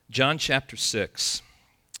John chapter 6.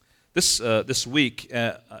 This week,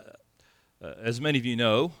 as many of you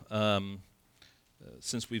know,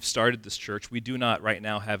 since we've started this church, we do not right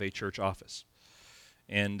now have a church office.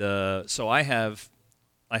 And so I have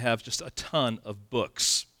just a ton of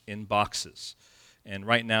books in boxes. And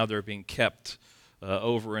right now they're being kept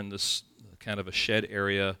over in this kind of a shed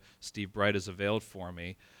area Steve Bright has availed for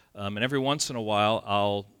me. And every once in a while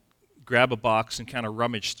I'll grab a box and kind of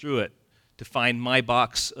rummage through it to find my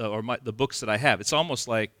box or the books that I have. It's almost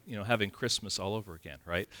like having Christmas all over again,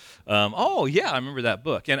 right? Oh yeah, I remember that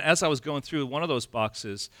book. And as I was going through one of those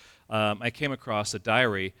boxes, I came across a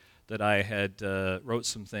diary that I had wrote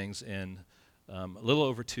some things in a little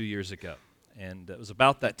over 2 years ago. And it was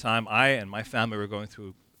about that time I and my family were going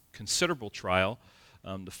through considerable trial.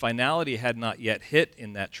 The finality had not yet hit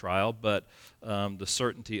in that trial, but the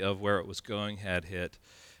certainty of where it was going had hit.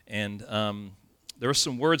 And there were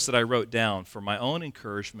some words that I wrote down for my own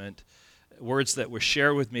encouragement, words that were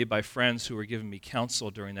shared with me by friends who were giving me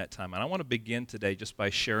counsel during that time. And I want to begin today just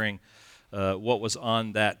by sharing what was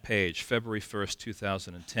on that page, February 1st,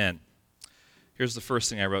 2010. Here's the first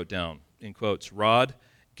thing I wrote down, in quotes: "Rod,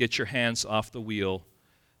 get your hands off the wheel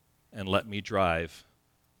and let me drive,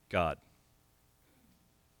 God."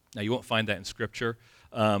 Now, you won't find that in Scripture.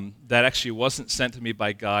 That actually wasn't sent to me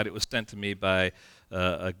by God. It was sent to me by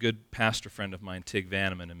a good pastor friend of mine, Tig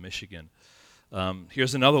Vanneman in Michigan.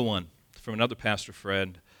 Here's another one from another pastor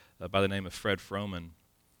friend by the name of Fred Froman.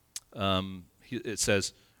 It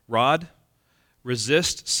says, "Rod,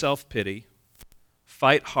 resist self-pity,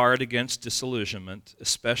 fight hard against disillusionment,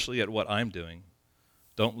 especially at what I'm doing.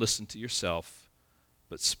 Don't listen to yourself,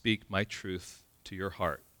 but speak my truth to your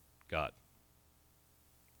heart, God."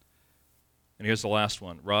 And here's the last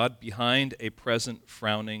one. "Rod, behind a present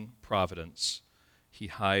frowning providence, he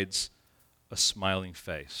hides a smiling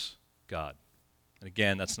face, God." And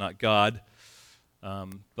again, that's not God,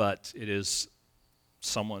 but it is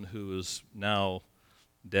someone who is now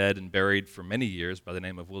dead and buried for many years by the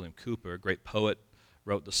name of William Cooper, a great poet,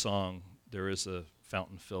 wrote the song, "There is a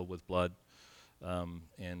Fountain Filled with Blood."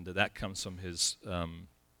 And that comes from his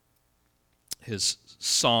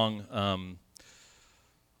song,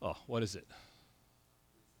 what is it?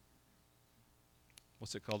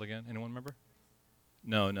 What's it called again? Anyone remember?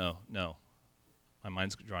 No. My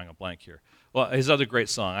mind's drawing a blank here. Well, his other great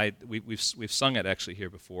song, we've sung it actually here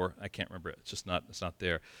before. I can't remember it. It's not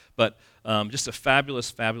there. But just a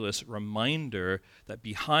fabulous reminder that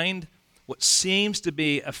behind what seems to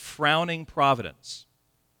be a frowning providence,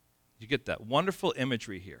 you get that wonderful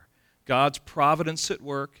imagery here. God's providence at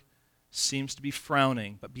work seems to be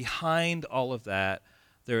frowning, but behind all of that,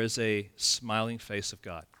 there is a smiling face of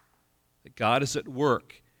God. That God is at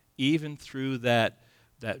work even through that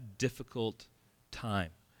difficult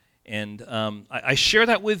time. And I share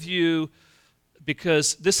that with you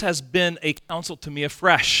because this has been a counsel to me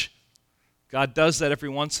afresh. God does that every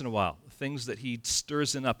once in a while, things that he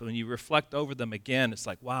stirs in up. And when you reflect over them again, it's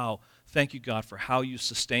like, wow, thank you, God, for how you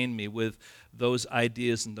sustained me with those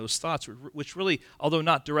ideas and those thoughts, which really, although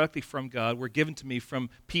not directly from God, were given to me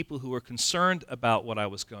from people who were concerned about what I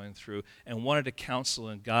was going through and wanted to counsel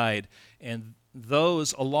and guide. And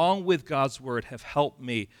those, along with God's word, have helped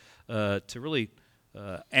me to really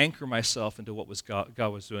anchor myself into what God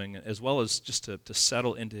was doing, as well as just to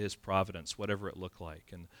settle into his providence, whatever it looked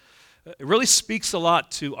like. And it really speaks a lot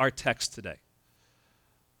to our text today.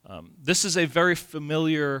 This is a very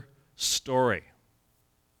familiar story.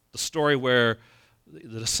 The story where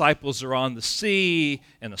the disciples are on the sea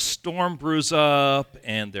and a storm brews up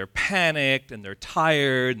and they're panicked and they're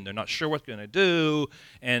tired and they're not sure what they're going to do,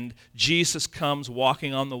 and Jesus comes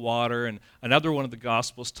walking on the water. And another one of the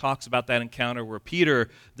Gospels talks about that encounter where Peter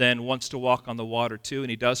then wants to walk on the water too, and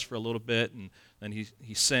he does for a little bit, and then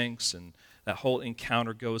he sinks, and that whole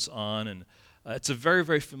encounter goes on. And it's a very,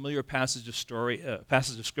 very familiar passage of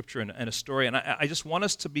Scripture and a story. And I just want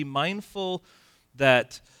us to be mindful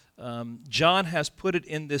that John has put it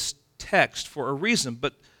in this text for a reason.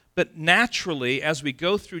 But naturally, as we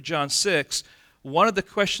go through John 6, one of the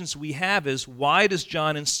questions we have is, why does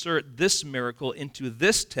John insert this miracle into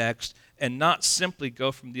this text and not simply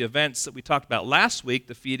go from the events that we talked about last week,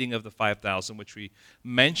 the feeding of the 5,000, which we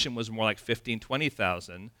mentioned was more like 15,000,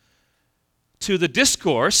 20,000, to the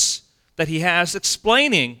discourse that he has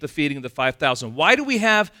explaining the feeding of the 5,000. Why do we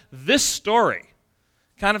have this story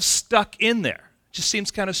kind of stuck in there? It just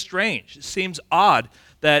seems kind of strange. It seems odd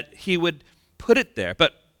that he would put it there.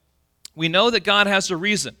 But we know that God has a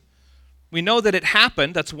reason. We know that it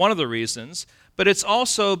happened. That's one of the reasons. But it's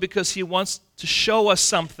also because he wants to show us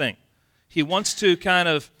something. He wants to kind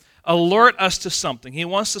of alert us to something. He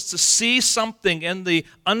wants us to see something in the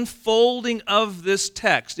unfolding of this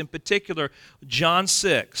text, in particular John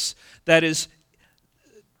 6, that is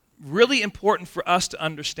really important for us to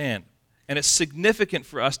understand. And it's significant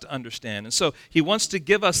for us to understand. And so he wants to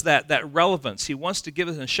give us that relevance. He wants to give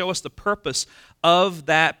us and show us the purpose of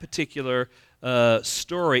that particular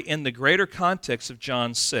story in the greater context of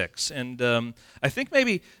John 6. And I think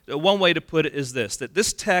maybe one way to put it is this, that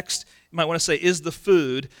this text, you might want to say, is the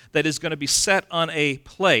food that is going to be set on a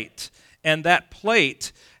plate. And that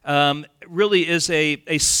plate really is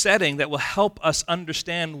a setting that will help us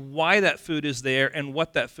understand why that food is there and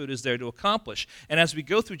what that food is there to accomplish. And as we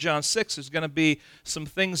go through John 6, there's going to be some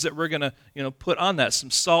things that we're going to put on that, some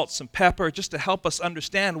salt, some pepper, just to help us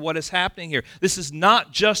understand what is happening here. This is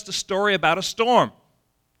not just a story about a storm.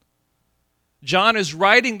 John is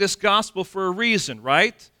writing this gospel for a reason,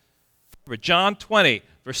 right? John 20,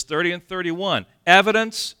 verse 30 and 31.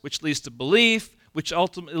 Evidence, which leads to belief, which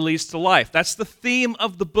ultimately leads to life. That's the theme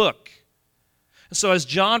of the book. And so as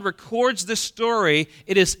John records this story,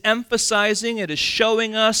 it is emphasizing, it is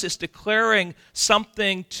showing us, it's declaring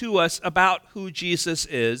something to us about who Jesus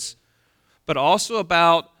is, but also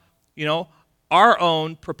about, our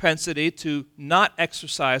own propensity to not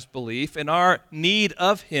exercise belief and our need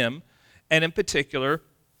of him, and in particular,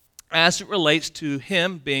 as it relates to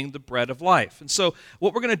him being the bread of life. And so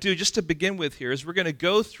what we're going to do, just to begin with here, is we're going to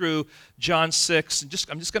go through John 6, and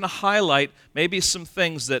I'm just going to highlight maybe some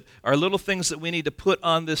things that are little things that we need to put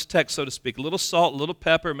on this text, so to speak. A little salt, a little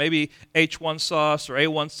pepper, maybe H1 sauce or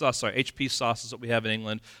A1 sauce. Sorry, HP sauce is what we have in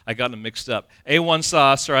England. I got them mixed up. A1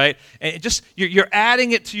 sauce, right? And just you're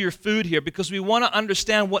adding it to your food here because we want to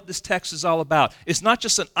understand what this text is all about. It's not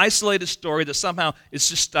just an isolated story that somehow is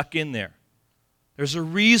just stuck in there. There's a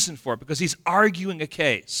reason for it, because he's arguing a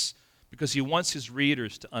case, because he wants his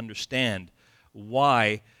readers to understand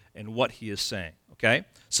why and what he is saying, okay?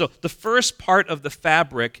 So the first part of the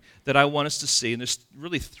fabric that I want us to see, and there's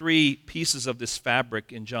really three pieces of this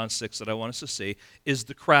fabric in John 6 that I want us to see, is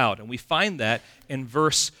the crowd. And we find that in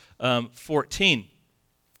verse 14.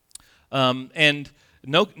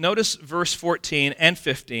 Notice verse 14 and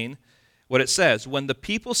 15, what it says. When the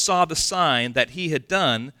people saw the sign that he had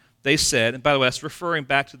done, they said, and by the way, that's referring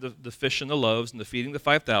back to the fish and the loaves and the feeding the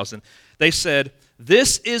 5,000. They said,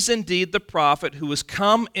 "This is indeed the prophet who has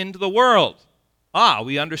come into the world."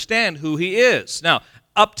 We understand who he is. Now,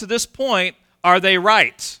 up to this point, are they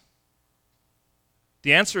right?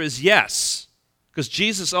 The answer is yes, because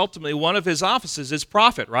Jesus ultimately, one of his offices is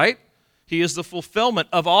prophet, right? He is the fulfillment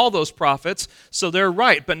of all those prophets, so they're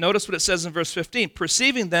right. But notice what it says in verse 15.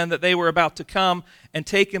 Perceiving then that they were about to come and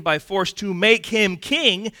take him by force to make him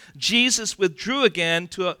king, Jesus withdrew again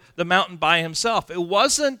to the mountain by himself. It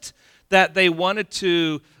wasn't that they wanted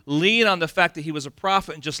to lean on the fact that he was a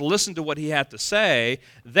prophet and just listen to what he had to say.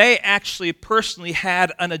 They actually personally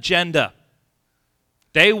had an agenda.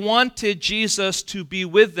 They wanted Jesus to be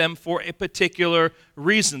with them for a particular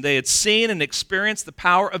reason. They had seen and experienced the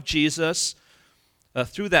power of Jesus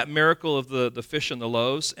through that miracle of the fish and the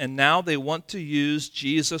loaves, and now they want to use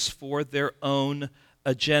Jesus for their own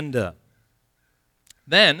agenda.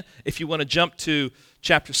 Then, if you want to jump to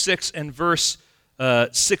chapter 6 and verse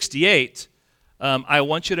 68, I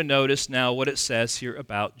want you to notice now what it says here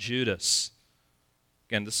about Judas.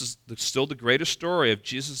 Again, this is still the greatest story of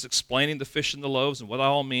Jesus explaining the fish and the loaves and what it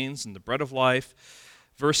all means and the bread of life.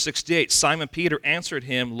 Verse 68, Simon Peter answered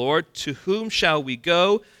him, "Lord, to whom shall we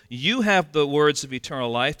go? You have the words of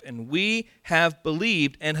eternal life, and we have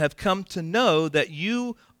believed and have come to know that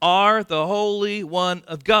you are the Holy One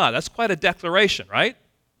of God." That's quite a declaration, right?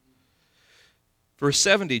 Verse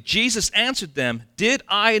 70, Jesus answered them, "Did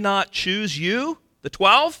I not choose you, the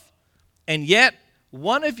 12? And yet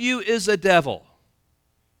one of you is a devil."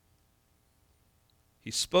 He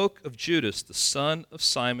spoke of Judas, the son of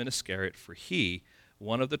Simon Iscariot, for he,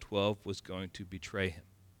 one of the 12, was going to betray him.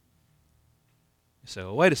 You say,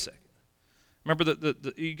 well, wait a second. Remember,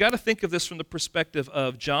 you got to think of this from the perspective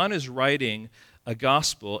of John is writing a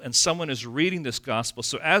gospel and someone is reading this gospel.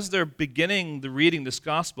 So as they're beginning the reading this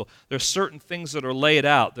gospel, there are certain things that are laid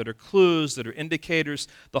out, that are clues, that are indicators.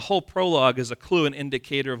 The whole prologue is a clue and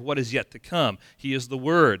indicator of what is yet to come. He is the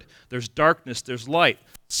Word. There's darkness, there's light.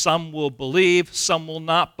 Some will believe, some will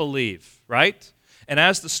not believe, right? And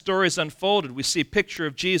as the story is unfolded, we see a picture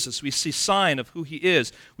of Jesus. We see sign of who he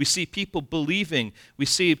is. We see people believing. We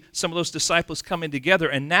see some of those disciples coming together.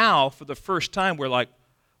 And now, for the first time, we're like,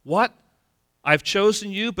 what? I've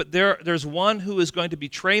chosen you, but there's one who is going to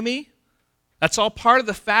betray me? That's all part of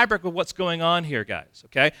the fabric of what's going on here, guys,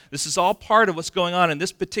 okay? This is all part of what's going on in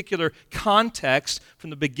this particular context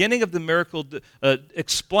from the beginning of the miracle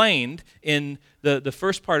explained in the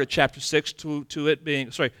first part of chapter 6 to it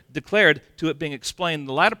being, declared to it being explained in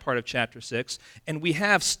the latter part of chapter 6. And we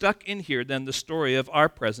have stuck in here then the story of our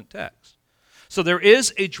present text. So there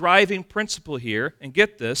is a driving principle here, and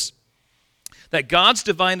get this, that God's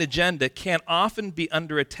divine agenda can often be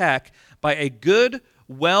under attack by a good,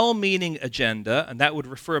 well-meaning agenda, and that would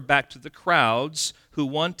refer back to the crowds who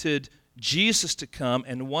wanted Jesus to come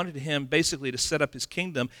and wanted him basically to set up his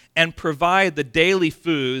kingdom and provide the daily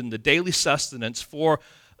food and the daily sustenance for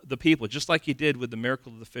the people, just like he did with the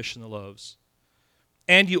miracle of the fish and the loaves.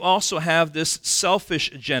 And you also have this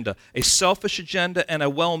selfish agenda. A selfish agenda and a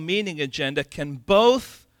well-meaning agenda can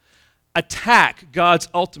both attack God's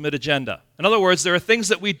ultimate agenda. In other words, there are things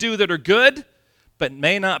that we do that are good, but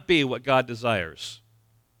may not be what God desires.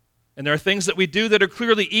 And there are things that we do that are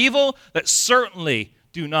clearly evil that certainly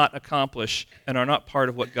do not accomplish and are not part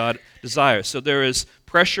of what God desires. So there is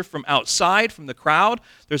pressure from outside, from the crowd.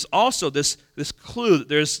 There's also this clue that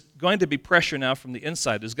there's going to be pressure now from the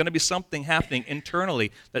inside. There's going to be something happening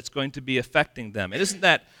internally that's going to be affecting them. And isn't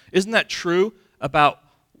that true about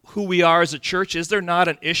who we are as a church? Is there not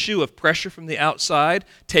an issue of pressure from the outside,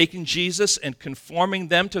 taking Jesus and conforming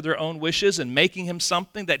them to their own wishes and making him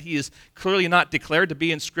something that he is clearly not declared to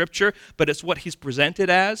be in Scripture, but it's what he's presented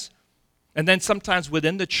as? And then sometimes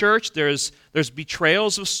within the church, there's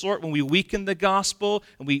betrayals of sort when we weaken the gospel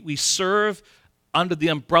and we serve under the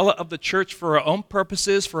umbrella of the church for our own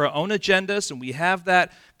purposes, for our own agendas, and we have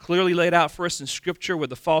that clearly laid out for us in Scripture where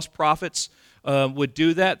the false prophets would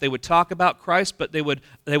do that. They would talk about Christ, but they would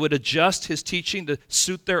adjust his teaching to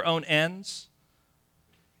suit their own ends,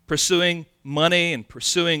 pursuing money and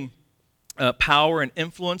pursuing power and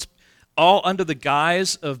influence, all under the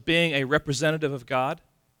guise of being a representative of God.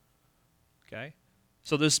 Okay?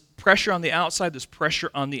 So there's pressure on the outside, there's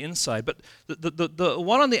pressure on the inside. But the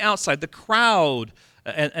one on the outside, the crowd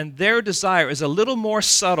and their desire is a little more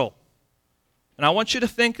subtle. And I want you to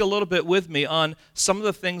think a little bit with me on some of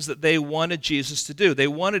the things that they wanted Jesus to do. They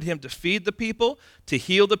wanted him to feed the people, to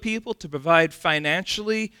heal the people, to provide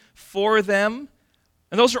financially for them.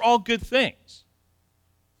 And those are all good things.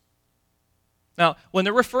 Now, when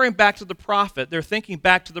they're referring back to the prophet, they're thinking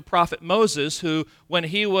back to the prophet Moses, who, when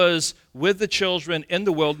he was with the children in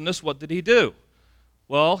the wilderness, what did he do?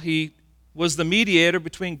 Well, he was the mediator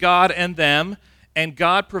between God and them, and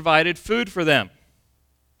God provided food for them.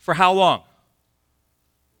 For how long?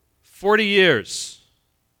 40 years.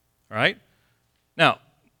 All right? Now,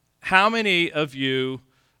 how many of you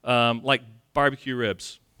like barbecue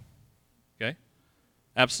ribs? Okay?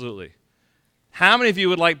 Absolutely. How many of you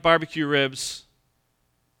would like barbecue ribs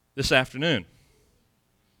this afternoon?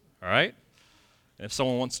 All right? And if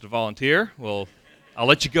someone wants to volunteer, well, I'll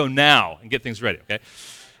let you go now and get things ready, okay?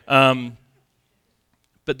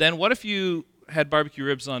 But then what if you had barbecue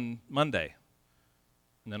ribs on Monday,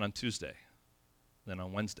 and then on Tuesday, then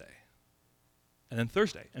on Wednesday, and then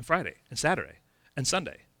Thursday, and Friday, and Saturday, and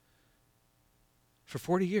Sunday? For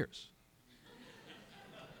 40 years.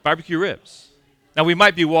 Barbecue ribs. Now, we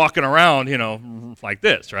might be walking around, like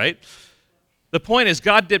this, right? The point is,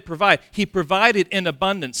 God did provide. He provided in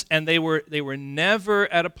abundance, and they were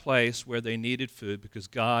never at a place where they needed food because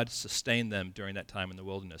God sustained them during that time in the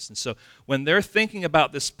wilderness. And so when they're thinking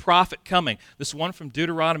about this prophet coming, this one from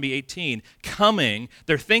Deuteronomy 18 coming,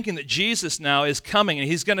 they're thinking that Jesus now is coming, and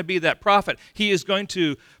he's going to be that prophet. He is going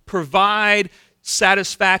to provide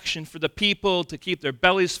satisfaction for the people, to keep their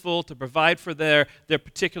bellies full, to provide for their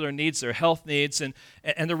particular needs, their health needs. And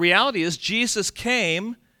the reality is Jesus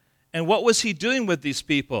came, and what was he doing with these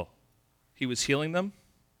people? He was healing them.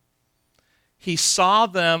 He saw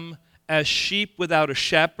them as sheep without a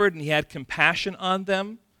shepherd, and he had compassion on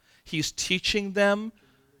them. He's teaching them.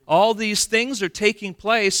 All these things are taking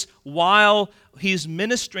place while he's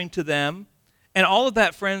ministering to them. And all of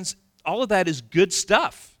that, friends, all of that is good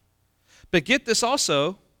stuff. But get this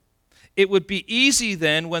also, it would be easy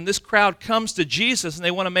then when this crowd comes to Jesus and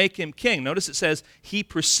they want to make him king. Notice it says he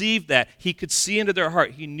perceived that. He could see into their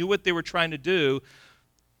heart. He knew what they were trying to do.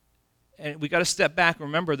 And we got to step back and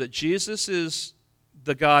remember that Jesus is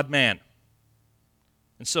the God-man.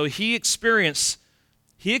 And so he experienced,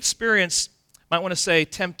 might want to say,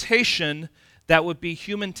 temptation that would be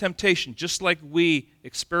human temptation, just like we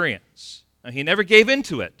experience. Now, he never gave in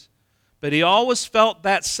to it. But he always felt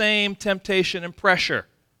that same temptation and pressure.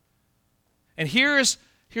 And here's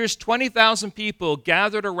 20,000 people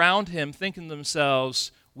gathered around him thinking to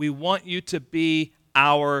themselves, we want you to be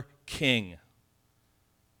our king.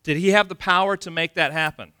 Did he have the power to make that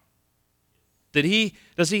happen?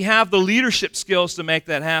 Does he have the leadership skills to make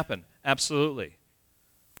that happen? Absolutely.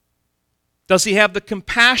 Does he have the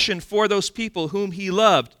compassion for those people whom he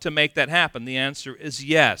loved to make that happen? The answer is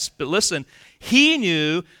yes. But listen, he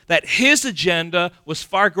knew that his agenda was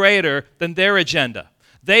far greater than their agenda.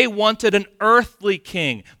 They wanted an earthly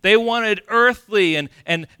king. They wanted earthly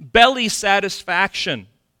and belly satisfaction.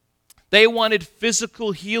 They wanted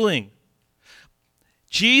physical healing.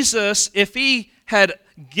 Jesus, if he had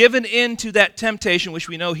given in to that temptation, which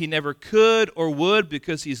we know he never could or would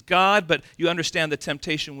because he's God, but you understand the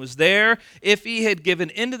temptation was there. If he had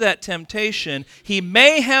given into that temptation, he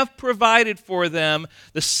may have provided for them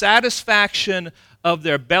the satisfaction of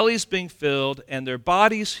their bellies being filled and their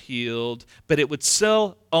bodies healed, but it would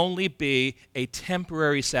still only be a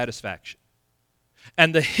temporary satisfaction.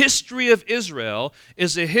 And the history of Israel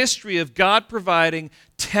is a history of God providing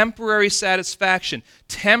temporary satisfaction,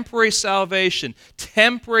 temporary salvation,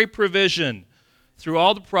 temporary provision through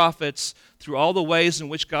all the prophets, through all the ways in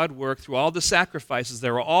which God worked, through all the sacrifices. They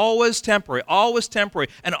were always temporary,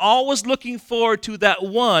 and always looking forward to that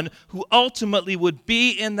one who ultimately would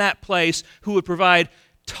be in that place, who would provide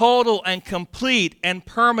total and complete and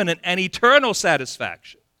permanent and eternal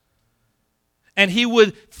satisfaction. And he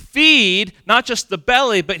would feed not just the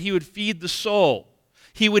belly, but he would feed the soul.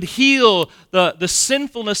 He would heal the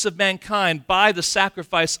sinfulness of mankind by the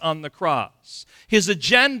sacrifice on the cross. His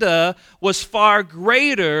agenda was far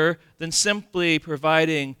greater than simply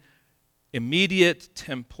providing immediate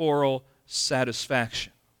temporal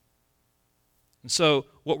satisfaction. And so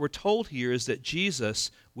what we're told here is that Jesus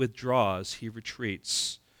withdraws, he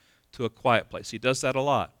retreats to a quiet place. He does that a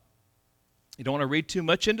lot. You don't want to read too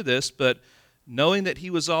much into this, but knowing that he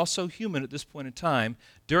was also human at this point in time,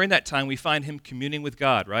 during that time we find him communing with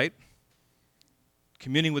God, right?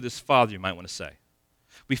 Communing with his Father, you might want to say.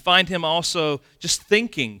 We find him also just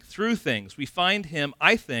thinking through things. We find him,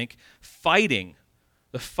 I think, fighting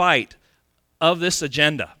the fight of this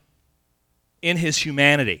agenda in his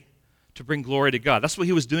humanity to bring glory to God. That's what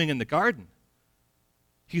he was doing in the garden.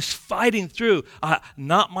 He's fighting through,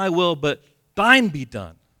 not my will, but thine be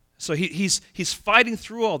done. So he's fighting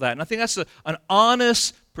through all that. And I think that's an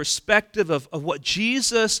honest perspective of what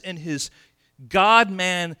Jesus in his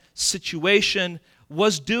God-man situation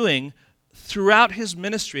was doing throughout his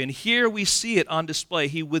ministry. And here we see it on display.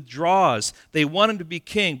 He withdraws. They want him to be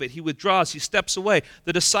king, but he withdraws. He steps away.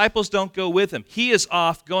 The disciples don't go with him. He is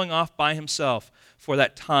going off by himself for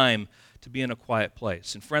that time to be in a quiet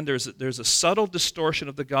place. And friend, there's a subtle distortion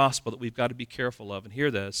of the gospel that we've got to be careful of. And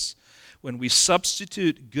hear this. When we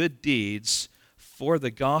substitute good deeds for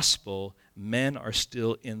the gospel, men are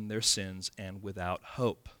still in their sins and without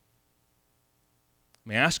hope. Let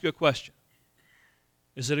me ask you a question.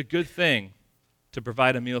 Is it a good thing to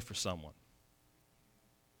provide a meal for someone?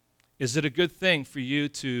 Is it a good thing for you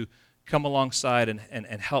to come alongside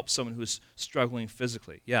and help someone who's struggling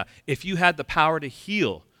physically? Yeah. If you had the power to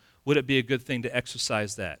heal, would it be a good thing to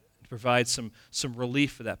exercise that, to provide some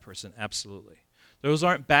relief for that person? Absolutely. Those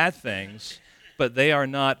aren't bad things, but they are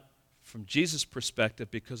not, from Jesus'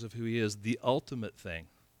 perspective, because of who he is, the ultimate thing.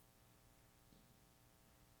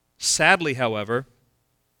 Sadly, however,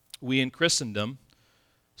 we in Christendom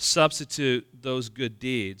substitute those good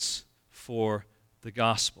deeds for the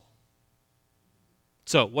gospel.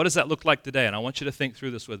 So, what does that look like today? And I want you to think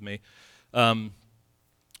through this with me.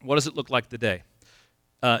 What does it look like today?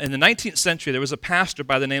 In the 19th century, there was a pastor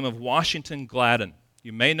by the name of Washington Gladden.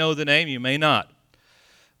 You may know the name, you may not.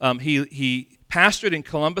 He pastored in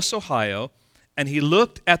Columbus, Ohio, and he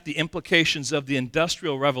looked at the implications of the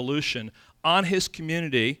Industrial Revolution on his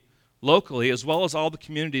community locally, as well as all the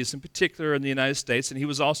communities, in particular in the United States, and he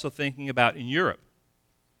was also thinking about in Europe.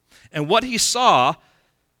 And what he saw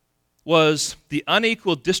was the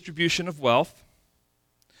unequal distribution of wealth,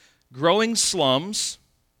 growing slums,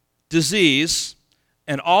 disease,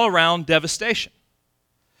 and all-around devastation.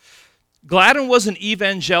 Gladden was an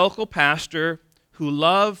evangelical pastor who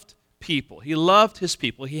loved people. He loved his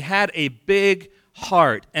people. He had a big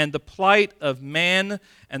heart, and the plight of man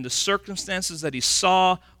and the circumstances that he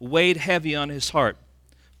saw weighed heavy on his heart.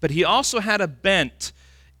 But he also had a bent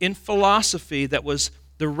in philosophy that was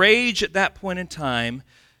the rage at that point in time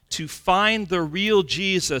to find the real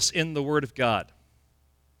Jesus in the Word of God.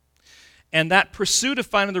 And that pursuit of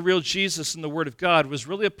finding the real Jesus in the Word of God was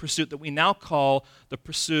really a pursuit that we now call the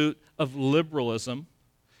pursuit of liberalism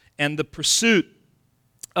and the pursuit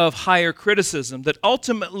of higher criticism, that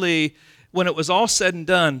ultimately, when it was all said and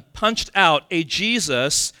done, punched out a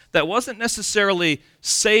Jesus that wasn't necessarily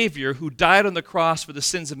Savior who died on the cross for the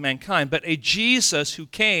sins of mankind, but a Jesus who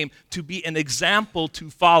came to be an example to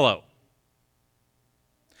follow.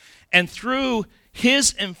 And through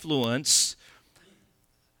his influence,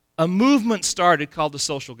 a movement started called the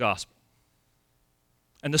social gospel.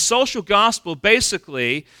 And the social gospel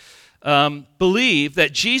basically believed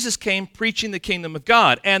that Jesus came preaching the kingdom of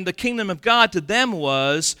God. And the kingdom of God to them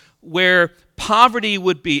was where poverty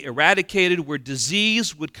would be eradicated, where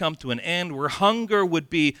disease would come to an end, where hunger would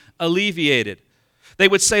be alleviated. They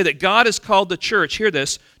would say that God has called the church, hear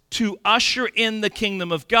this, to usher in the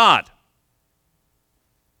kingdom of God.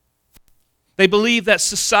 They believed that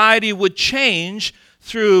society would change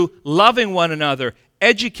through loving one another,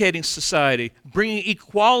 educating society, bringing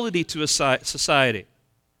equality to a society.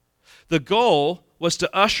 The goal was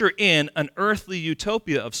to usher in an earthly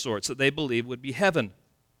utopia of sorts that they believed would be heaven,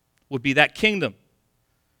 would be that kingdom,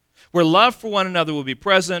 where love for one another would be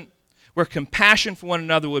present, where compassion for one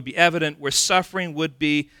another would be evident, where suffering would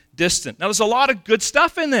be distant. Now, there's a lot of good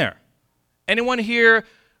stuff in there. Anyone here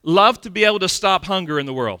love to be able to stop hunger in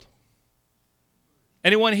the world?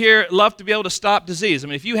 Anyone here love to be able to stop disease? I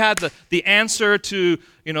mean, if you had the answer to,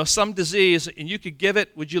 some disease and you could give it,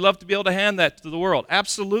 would you love to be able to hand that to the world?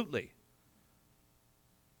 Absolutely.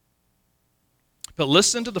 But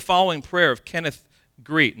listen to the following prayer of Kenneth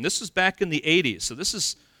Greet. And this was back in the 80s. So this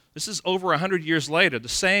is over 100 years later. The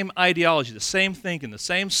same ideology, the same thinking, the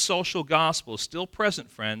same social gospel is still present,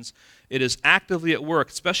 friends. It is actively at work,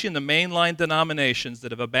 especially in the mainline denominations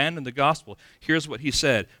that have abandoned the gospel. Here's what he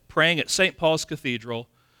said, praying at St. Paul's Cathedral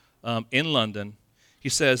in London. He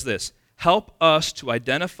says this, "Help us to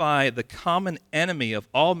identify the common enemy of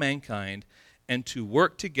all mankind and to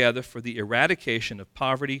work together for the eradication of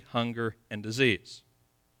poverty, hunger, and disease."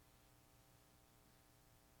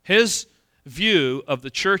 His view of the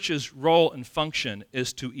church's role and function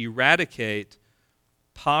is to eradicate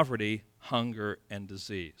poverty, hunger, and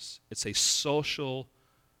disease. It's a social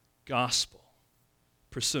gospel,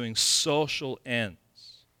 pursuing social ends.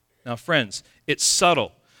 Now, friends, it's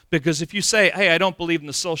subtle, because if you say, hey, I don't believe in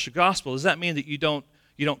the social gospel, does that mean that you don't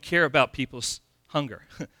care about people's hunger?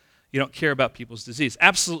 You don't care about people's disease?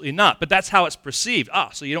 Absolutely not, but that's how it's perceived.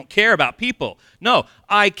 So you don't care about people. No,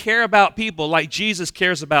 I care about people like Jesus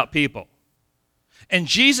cares about people. And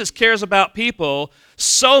Jesus cares about people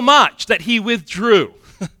so much that he withdrew.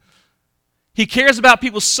 He cares about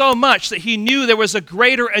people so much that he knew there was a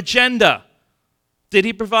greater agenda. Did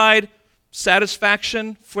he provide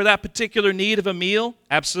satisfaction for that particular need of a meal?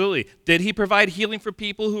 Absolutely. Did he provide healing for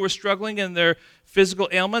people who were struggling in their physical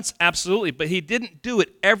ailments? Absolutely. But he didn't do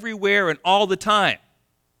it everywhere and all the time,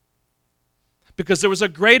 because there was a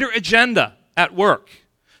greater agenda at work,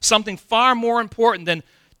 something far more important than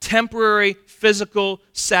temporary physical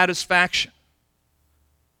satisfaction.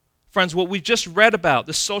 Friends, what we just read about,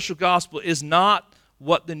 the social gospel, is not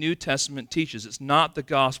what the New Testament teaches. It's not the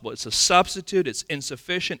gospel. It's a substitute. It's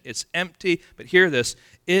insufficient. It's empty. But hear this,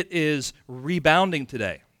 it is rebounding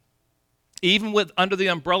today. Even under the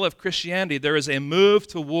umbrella of Christianity, there is a move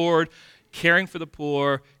toward caring for the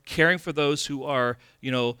poor, caring for those who are,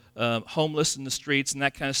 homeless in the streets and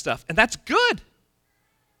that kind of stuff. And that's good.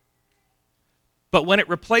 But when it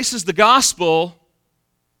replaces the gospel,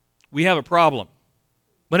 we have a problem.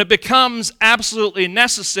 When it becomes absolutely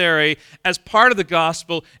necessary as part of the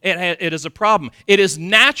gospel, it is a problem. It is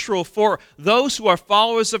natural for those who are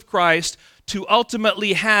followers of Christ to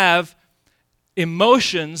ultimately have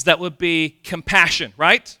emotions that would be compassion,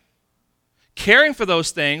 right? Caring for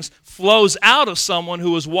those things flows out of someone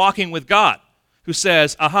who is walking with God, who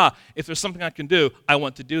says, if there's something I can do, I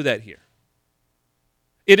want to do that here.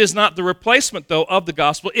 It is not the replacement, though, of the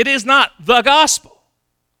gospel. It is not the gospel.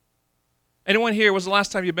 Anyone here, was the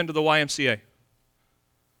last time you've been to the YMCA?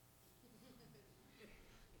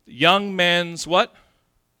 Young Men's what?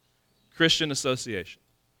 Christian Association.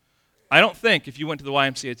 I don't think if you went to the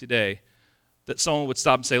YMCA today that someone would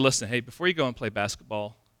stop and say, listen, hey, before you go and play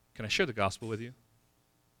basketball, can I share the gospel with you?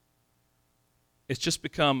 It's just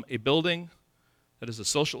become a building that is a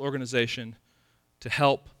social organization to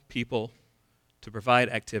help people, to provide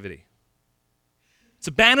activity. It's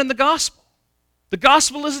abandoned the gospel. The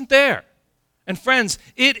gospel isn't there. And friends,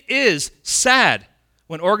 it is sad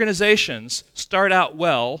when organizations start out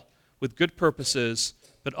well with good purposes,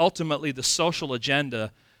 but ultimately the social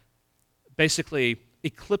agenda basically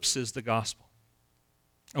eclipses the gospel.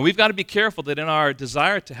 And we've got to be careful that in our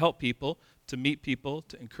desire to help people, to meet people,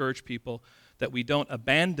 to encourage people, that we don't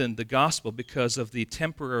abandon the gospel because of the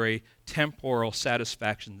temporal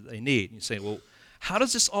satisfaction that they need. And you say, well, how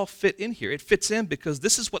does this all fit in here? It fits in because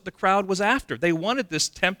this is what the crowd was after. They wanted this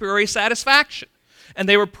temporary satisfaction. And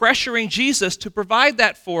they were pressuring Jesus to provide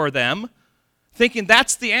that for them, thinking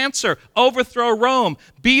that's the answer. Overthrow Rome.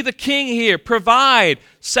 Be the king here. Provide.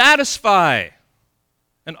 Satisfy.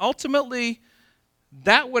 And ultimately,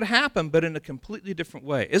 that would happen, but in a completely different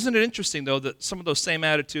way. Isn't it interesting, though, that some of those same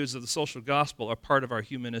attitudes of the social gospel are part of our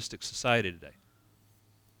humanistic society today?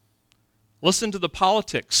 Listen to the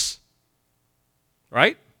politics,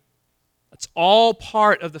 right? That's all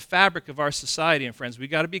part of the fabric of our society, and friends, we've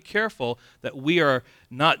got to be careful that we are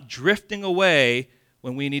not drifting away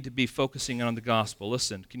when we need to be focusing on the gospel.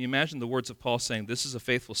 Listen, can you imagine the words of Paul saying, "This is a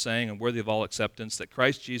faithful saying and worthy of all acceptance, that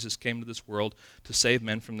Christ Jesus came to this world to save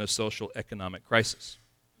men from their social economic crisis."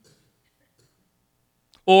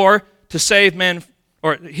 Or to save men,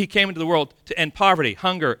 or he came into the world to end poverty,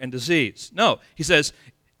 hunger, and disease. No, he says,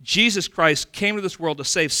 Jesus Christ came to this world to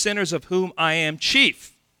save sinners, of whom I am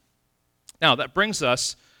chief. Now, that brings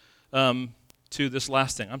us to this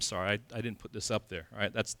last thing. I'm sorry, I didn't put this up there. All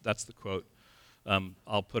right, that's the quote.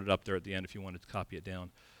 I'll put it up there at the end if you wanted to copy it down.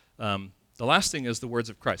 The last thing is the words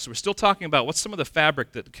of Christ. So we're still talking about what's some of the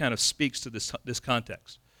fabric that kind of speaks to this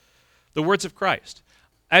context. The words of Christ.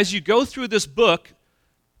 As you go through this book,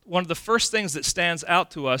 one of the first things that stands out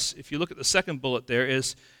to us, if you look at the second bullet there,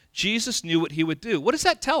 is Jesus knew what he would do. What does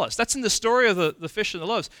that tell us? That's in the story of the fish and the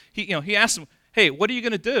loaves. He asked them, "Hey, what are you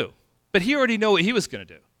going to do?" But he already knew what he was going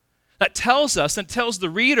to do. That tells us and tells the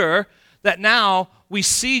reader that now we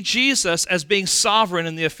see Jesus as being sovereign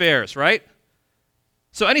in the affairs, right?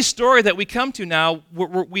 So any story that we come to now,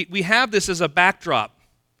 we have this as a backdrop.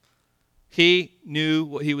 He knew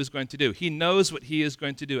what he was going to do. He knows what he is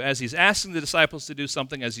going to do. As he's asking the disciples to do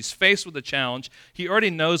something, as he's faced with a challenge, he already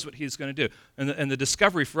knows what he's going to do. And the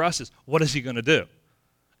discovery for us is, what is he going to do?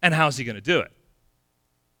 And how is he going to do it?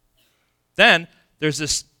 Then there's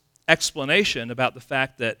this explanation about the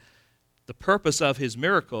fact that the purpose of his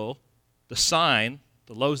miracle, the sign,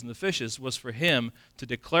 the loaves and the fishes, was for him to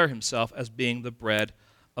declare himself as being the bread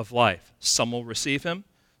of life. Some will receive him,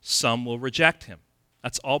 some will reject him.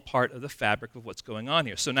 That's all part of the fabric of what's going on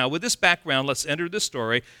here. So now with this background, let's enter this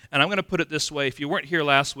story. And I'm going to put it this way. If you weren't here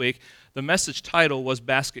last week, the message title was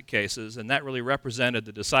Basket Cases, and that really represented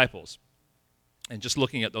the disciples. And just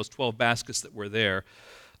looking at those 12 baskets that were there.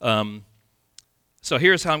 So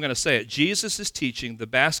here's how I'm going to say it. Jesus is teaching the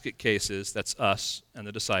basket cases, that's us and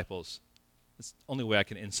the disciples. It's the only way I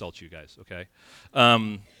can insult you guys, okay?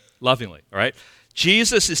 Lovingly, all right?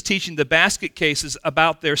 Jesus is teaching the basket cases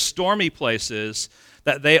about their stormy places,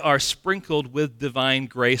 that they are sprinkled with divine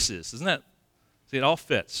graces. Isn't that? See, it all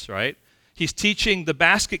fits, right? He's teaching the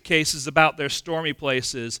basket cases about their stormy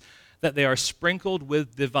places, that they are sprinkled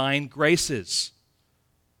with divine graces.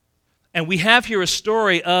 And we have here a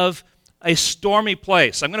story of a stormy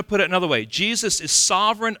place. I'm going to put it another way. Jesus is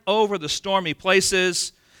sovereign over the stormy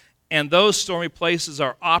places, and those stormy places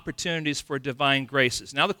are opportunities for divine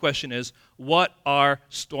graces. Now the question is, what are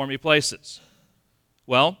stormy places?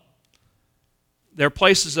 Well, they're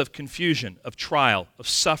places of confusion, of trial, of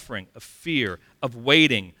suffering, of fear, of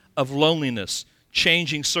waiting, of loneliness,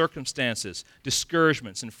 changing circumstances,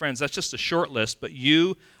 discouragements. And friends, that's just a short list, but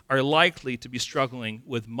you are likely to be struggling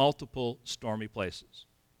with multiple stormy places.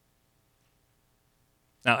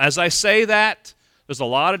 Now, as I say that, there's a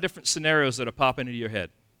lot of different scenarios that are popping into your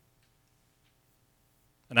head.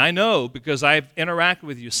 And I know, because I've interacted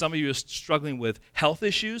with you, some of you are struggling with health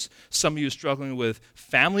issues, some of you are struggling with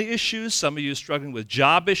family issues, some of you are struggling with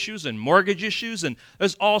job issues and mortgage issues, and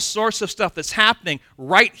there's all sorts of stuff that's happening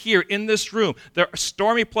right here in this room. There are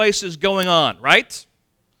stormy places going on, right?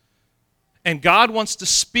 And God wants to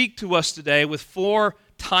speak to us today with 4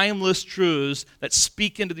 timeless truths that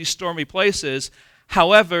speak into these stormy places,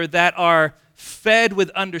 however, that are fed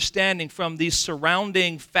with understanding from these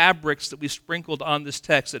surrounding fabrics that we sprinkled on this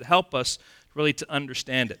text that help us really to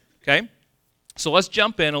understand it, okay? So let's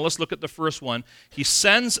jump in and let's look at the first one. He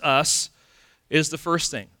sends us is the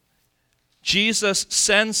first thing. Jesus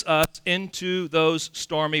sends us into those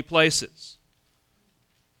stormy places.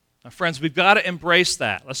 Now, friends, we've got to embrace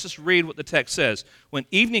that. Let's just read what the text says. When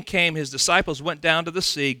evening came, his disciples went down to the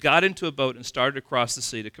sea, got into a boat, and started across the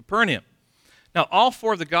sea to Capernaum. Now, all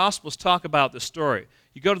 4 of the Gospels talk about this story.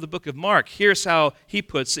 You go to the book of Mark, here's how he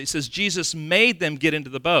puts it. He says, Jesus made them get into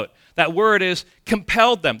the boat. That word is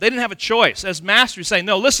compelled them. They didn't have a choice. As master, he's saying,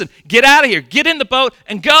 no, listen, get out of here. Get in the boat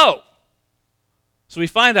and go. So we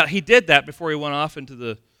find out he did that before he went off into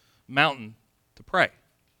the mountain to pray.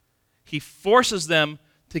 He forces them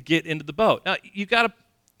to get into the boat. Now, you've got to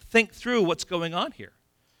think through what's going on here.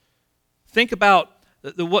 Think about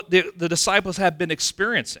what the disciples have been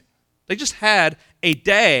experiencing. They just had a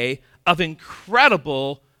day of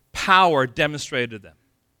incredible power demonstrated to them.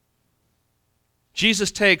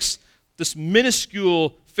 Jesus takes this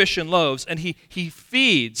minuscule fish and loaves and he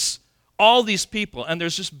feeds all these people, and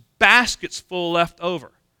there's just baskets full left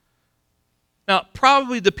over. Now,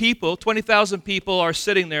 probably the people, 20,000 people, are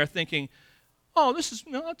sitting there thinking, oh, this is,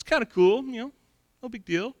 that's kind of cool, no big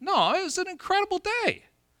deal. No, it was an incredible day.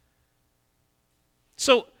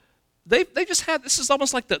 So they just had, this is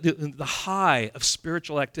almost like the high of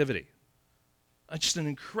spiritual activity. Just an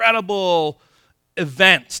incredible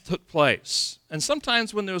event took place. And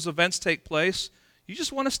sometimes when those events take place, you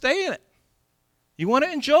just want to stay in it. You want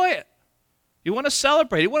to enjoy it. You want to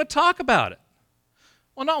celebrate. You want to talk about it.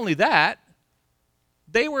 Well, not only that,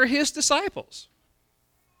 they were his disciples.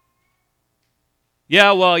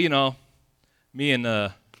 Yeah, well, me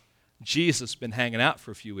and Jesus been hanging out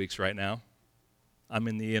for a few weeks right now. I'm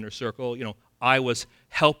in the inner circle. I was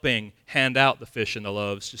helping hand out the fish and the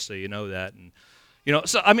loaves, just so you know that. And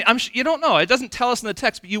so I mean, you don't know. It doesn't tell us in the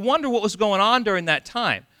text, but you wonder what was going on during that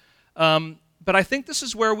time. But I think this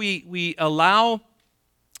is where we allow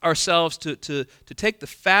ourselves to take the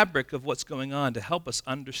fabric of what's going on to help us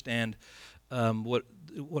understand what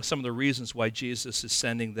some of the reasons why Jesus is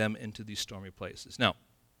sending them into these stormy places. Now,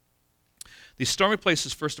 these stormy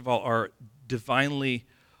places, first of all, are divinely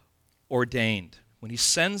ordained. When he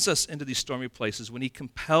sends us into these stormy places, when he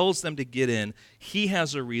compels them to get in, he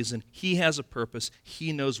has a reason, he has a purpose,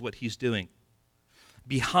 he knows what he's doing.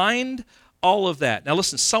 Behind all of that, now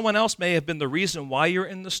listen, someone else may have been the reason why you're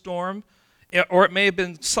in the storm, or it may have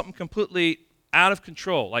been something completely out of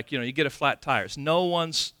control, like, you get a flat tire. It's no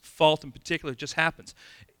one's fault in particular, it just happens.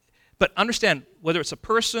 But understand, whether it's a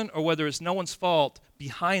person or whether it's no one's fault,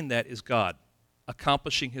 behind that is God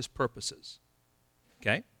accomplishing his purposes.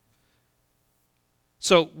 Okay?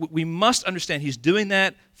 So we must understand he's doing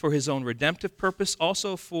that for his own redemptive purpose,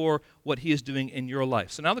 also for what he is doing in your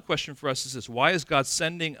life. So now the question for us is this: why is God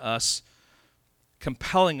sending us,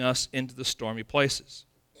 compelling us into the stormy places?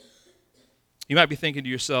 You might be thinking to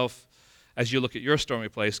yourself, as you look at your stormy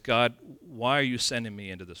place, God, why are you sending me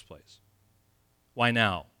into this place? Why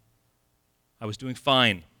now? I was doing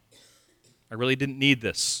fine. I really didn't need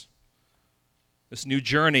this. This new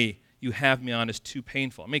journey you have me on is too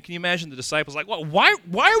painful. I mean, can you imagine the disciples like, well, why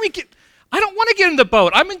are we I don't want to get in the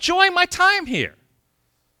boat. I'm enjoying my time here.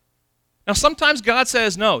 Now, sometimes God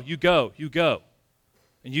says, no, you go.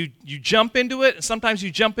 And you jump into it, and sometimes you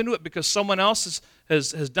jump into it because someone else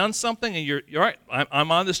has done something, and you're all right,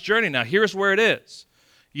 I'm on this journey now. Here's where it is.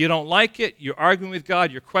 You don't like it. You're arguing with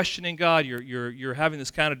God. You're questioning God. You're having this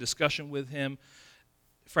kind of discussion with him.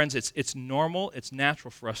 Friends, it's normal. It's natural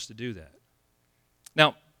for us to do that.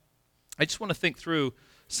 Now, I just want to think through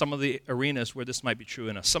some of the arenas where this might be true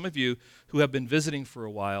in us. Some of you who have been visiting for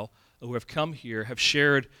a while, who have come here, have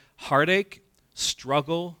shared heartache,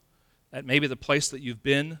 struggle at maybe the place that you've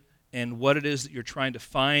been and what it is that you're trying to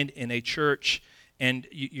find in a church. And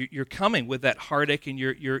you're coming with that heartache, and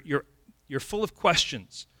you're full of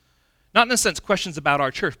questions. Not in a sense questions about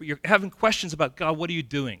our church, but you're having questions about, God, what are you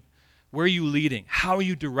doing? Where are you leading? How are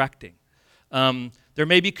you directing? There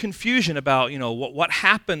may be confusion about, what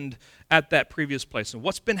happened at that previous place and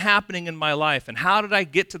what's been happening in my life and how did I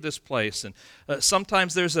get to this place. And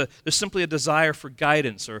sometimes there's simply a desire for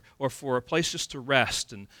guidance or for a place just to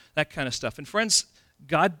rest and that kind of stuff. And friends,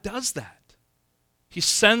 God does that. He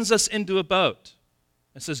sends us into a boat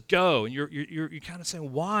and says, go. And you're kind of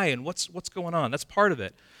saying, why and what's going on? That's part of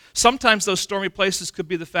it. Sometimes those stormy places could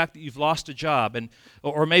be the fact that you've lost a job,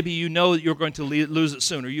 or maybe you know that you're going to lose it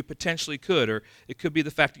soon, or you potentially could, or it could be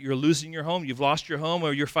the fact that you're losing your home, you've lost your home,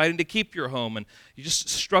 or you're fighting to keep your home, and you're just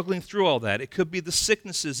struggling through all that. It could be the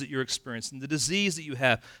sicknesses that you're experiencing, the disease that you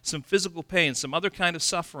have, some physical pain, some other kind of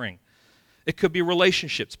suffering. It could be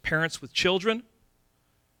relationships, parents with children.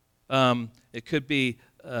 It could be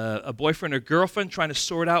a boyfriend or girlfriend trying to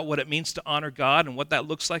sort out what it means to honor God and what that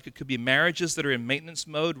looks like. It could be marriages that are in maintenance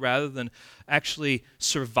mode rather than actually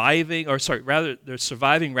surviving, they're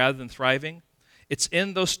surviving rather than thriving. It's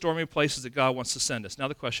in those stormy places that God wants to send us. Now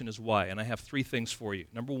the question is why, and I have three things for you.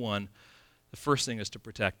 Number one, the first thing is to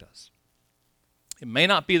protect us. It may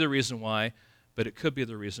not be the reason why, but it could be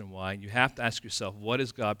the reason why. You have to ask yourself, what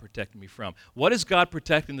is God protecting me from? What is God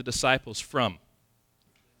protecting the disciples from?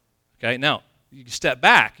 Okay, now, you step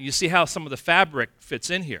back, and you see how some of the fabric fits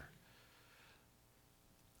in here.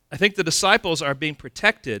 I think the disciples are being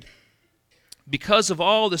protected because of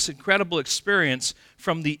all this incredible experience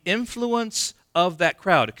from the influence of that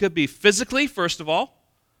crowd. It could be physically, first of all.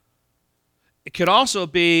 It could also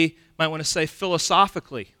be, might want to say,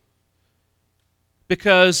 philosophically.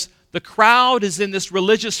 Because the crowd is in this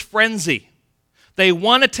religious frenzy. They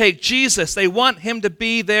want to take Jesus. They want him to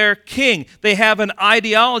be their king. They have an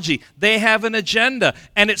ideology. They have an agenda.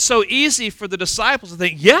 And it's so easy for the disciples to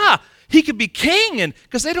think, yeah, he could be king, and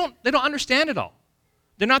because they don't understand it all.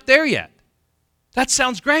 They're not there yet. That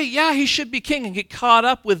sounds great. Yeah, he should be king, and get caught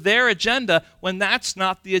up with their agenda when that's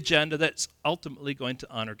not the agenda that's ultimately going to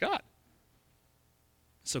honor God.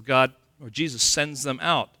 So God, or Jesus, sends them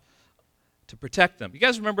out to protect them. You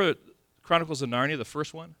guys remember Chronicles of Narnia, the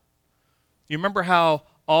first one? You remember how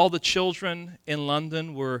all the children in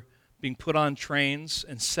London were being put on trains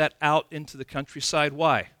and set out into the countryside?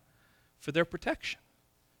 Why? For their protection.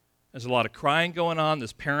 There's a lot of crying going on.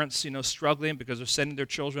 There's parents, struggling because they're sending their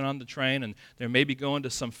children on the train, and they may be going to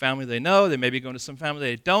some family they know. They may be going to some family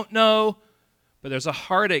they don't know. But there's a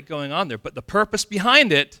heartache going on there. But the purpose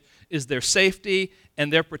behind it is their safety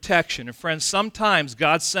and their protection. And friends, sometimes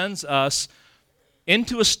God sends us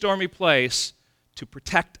into a stormy place to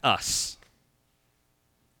protect us.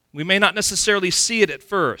 We may not necessarily see it at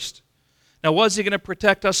first. Now, what is he going to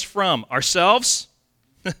protect us from? Ourselves?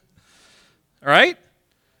 All right?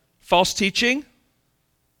 False teaching,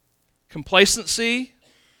 complacency,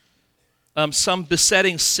 some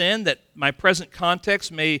besetting sin that my present context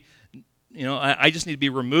may, I just need to be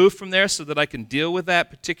removed from there so that I can deal with that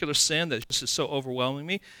particular sin that just is so overwhelming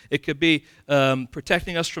me. It could be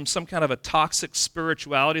protecting us from some kind of a toxic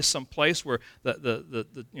spirituality, some place where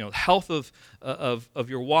the health of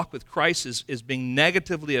your walk with Christ is being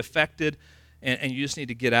negatively affected, and you just need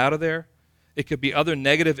to get out of there. It could be other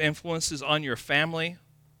negative influences on your family.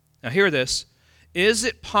 Now hear this. Is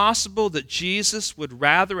it possible that Jesus would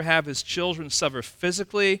rather have his children suffer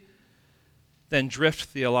physically than drift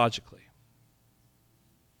theologically?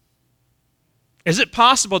 Is it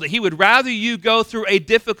possible that he would rather you go through a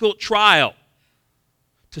difficult trial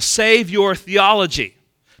to save your theology,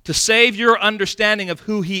 to save your understanding of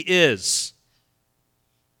who he is?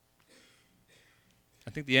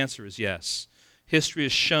 I think the answer is yes. History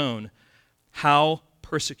has shown how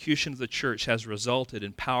persecution of the church has resulted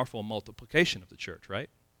in powerful multiplication of the church, right?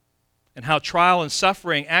 And how trial and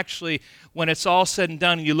suffering actually, when it's all said and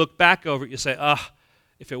done and you look back over it, you say,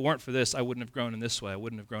 if it weren't for this, I wouldn't have grown in this way, I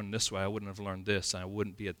wouldn't have grown in this way, I wouldn't have learned this, and I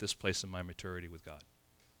wouldn't be at this place in my maturity with God.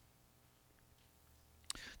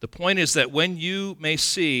 The point is that when you may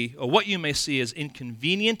see, or what you may see as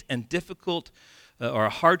inconvenient and difficult or a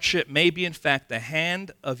hardship may be in fact the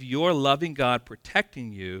hand of your loving God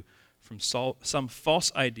protecting you from some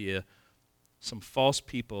false idea, some false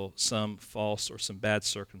people, some false or some bad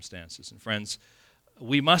circumstances. And friends,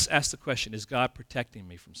 we must ask the question, is God protecting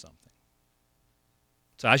me from something?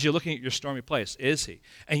 So as you're looking at your stormy place, is he?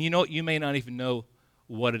 And you may not even know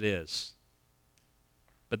what it is,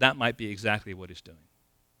 but that might be exactly what he's doing.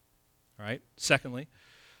 All right? Secondly,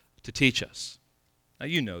 to teach us. Now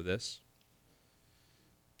you know this.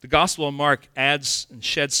 The Gospel of Mark adds and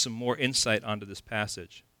sheds some more insight onto this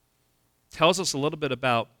passage. Tells us a little bit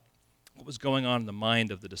about what was going on in the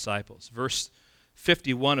mind of the disciples. Verse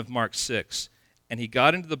 51 of Mark 6, and he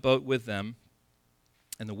got into the boat with them,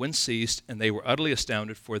 and the wind ceased, and they were utterly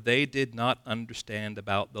astounded, for they did not understand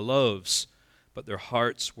about the loaves, but their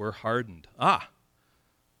hearts were hardened.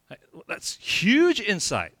 That's huge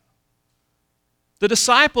insight. The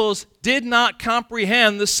disciples did not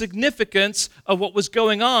comprehend the significance of what was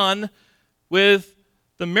going on with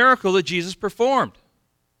the miracle that Jesus performed.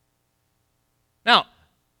 Now,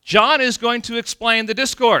 John is going to explain the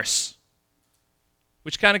discourse,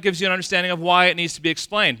 which kind of gives you an understanding of why it needs to be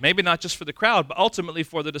explained. Maybe not just for the crowd, but ultimately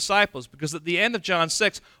for the disciples. Because at the end of John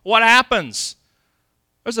 6, what happens?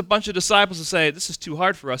 There's a bunch of disciples that say, this is too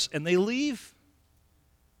hard for us, and they leave.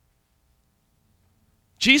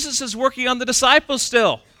 Jesus is working on the disciples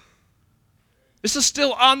still. This is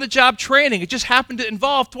still on-the-job training. It just happened to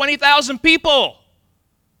involve 20,000 people.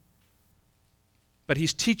 But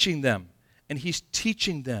he's teaching them. And he's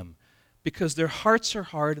teaching them because their hearts are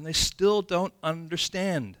hard and they still don't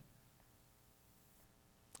understand.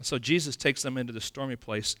 So Jesus takes them into the stormy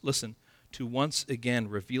place, listen, to once again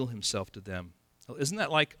reveal himself to them. Isn't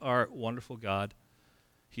that like our wonderful God?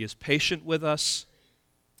 He is patient with us.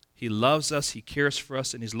 He loves us. He cares for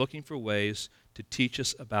us. And he's looking for ways to teach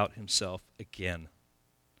us about himself again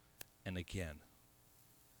and again.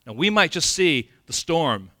 Now, we might just see the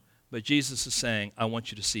storm, but Jesus is saying, I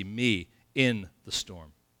want you to see me in the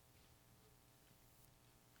storm.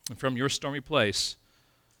 And from your stormy place,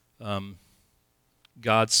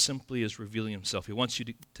 God simply is revealing himself. He wants you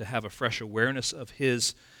to have a fresh awareness of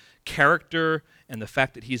his character and the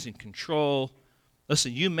fact that he's in control.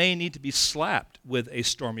 Listen, you may need to be slapped with a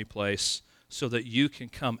stormy place so that you can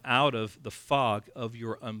come out of the fog of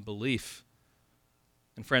your unbelief.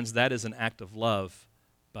 And friends, that is an act of love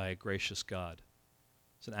by a gracious God.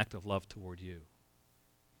 It's an act of love toward you.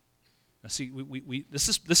 Now see, this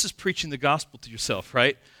is preaching the gospel to yourself,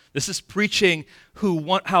 right? This is preaching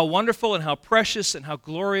how wonderful and how precious and how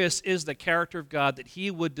glorious is the character of God, that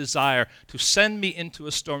he would desire to send me into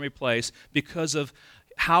a stormy place because of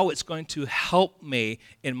how it's going to help me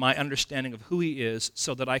in my understanding of who he is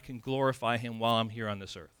so that I can glorify him while I'm here on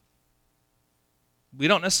this earth. We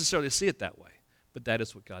don't necessarily see it that way, but that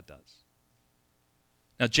is what God does.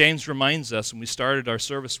 Now, James reminds us, and we started our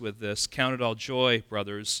service with this, count it all joy,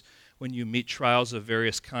 brothers, when you meet trials of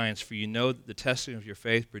various kinds, for you know that the testing of your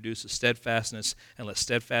faith produces steadfastness, and let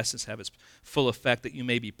steadfastness have its full effect, that you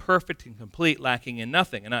may be perfect and complete, lacking in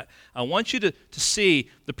nothing. And I want you to see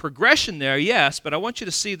the progression there, yes, but I want you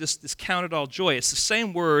to see this count it all joy. It's the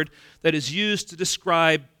same word that is used to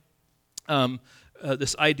describe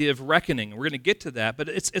this idea of reckoning. We're going to get to that, but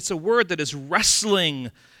it's a word that is wrestling.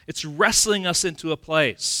 It's wrestling us into a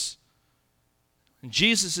place. And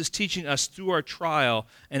Jesus is teaching us through our trial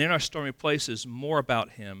and in our stormy places more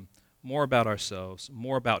about him, more about ourselves,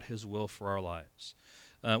 more about his will for our lives.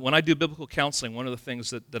 When I do biblical counseling, one of the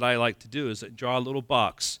things that I like to do is draw a little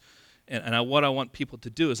box. And what I want people to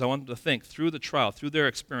do is I want them to think through the trial, through their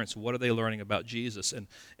experience, what are they learning about Jesus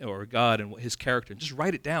or God and his character, and just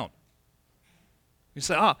write it down. You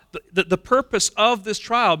say, the purpose of this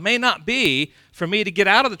trial may not be for me to get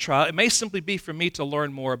out of the trial. It may simply be for me to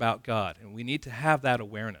learn more about God. And we need to have that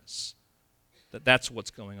awareness that that's what's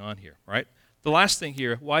going on here, right? The last thing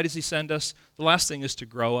here, why does he send us? The last thing is to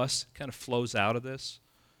grow us. It kind of flows out of this.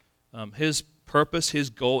 His purpose, his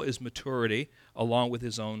goal is maturity along with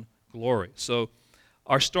his own glory. So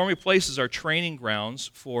our stormy places are training grounds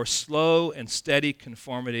for slow and steady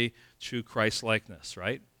conformity to Christ-likeness,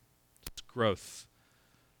 right? It's growth.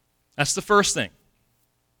 That's the first thing.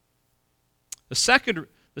 The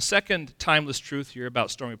second timeless truth here about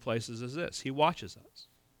stormy places is this. He watches us.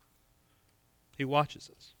 He watches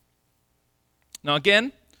us. Now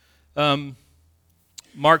again,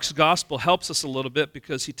 Mark's gospel helps us a little bit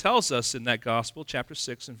because he tells us in that gospel, chapter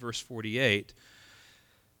 6 and verse 48,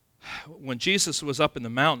 when Jesus was up in the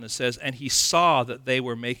mountain, it says, and he saw that they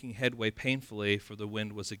were making headway painfully, for the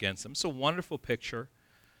wind was against them. It's a wonderful picture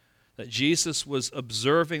that Jesus was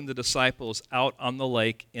observing the disciples out on the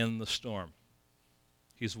lake in the storm.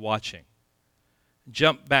 He's watching.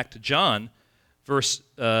 Jump back to John, verse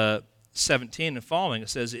 17 and following. It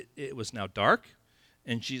says, it was now dark,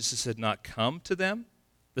 and Jesus had not come to them.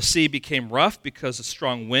 The sea became rough because a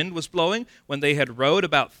strong wind was blowing. When they had rowed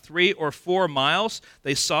about 3 or 4 miles,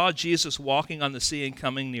 they saw Jesus walking on the sea and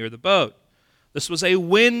coming near the boat. This was a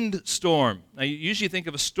wind storm. Now, you usually think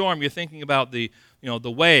of a storm, you're thinking about the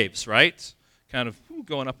waves, right? Kind of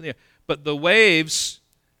going up in the air. But the waves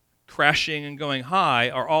crashing and going high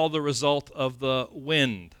are all the result of the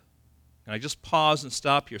wind. And I just pause and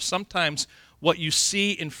stop here. Sometimes what you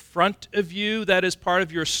see in front of you that is part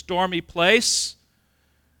of your stormy place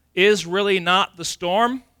is really not the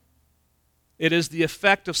storm. It is the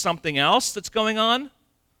effect of something else that's going on.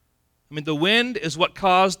 I mean, the wind is what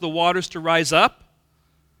caused the waters to rise up,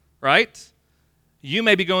 right? You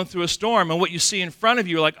may be going through a storm, and what you see in front of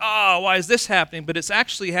you, you're like, why is this happening? But it's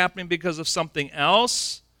actually happening because of something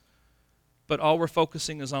else. But all we're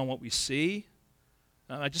focusing is on what we see.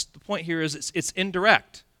 The point here is it's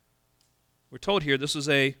indirect. We're told here this is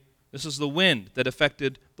the wind that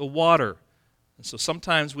affected the water. And so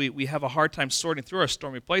sometimes we have a hard time sorting through our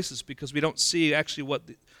stormy places because we don't see actually what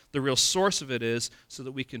the real source of it is so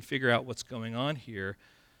that we can figure out what's going on here.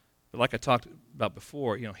 But like I talked about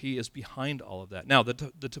before, he is behind all of that. Now, the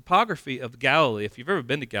topography of Galilee, if you've ever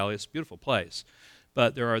been to Galilee, it's a beautiful place.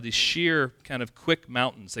 But there are these sheer kind of quick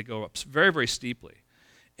mountains. They go up very, very steeply.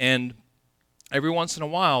 And every once in a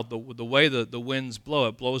while, the way the winds blow,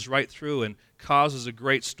 it blows right through and causes a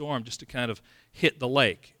great storm just to kind of hit the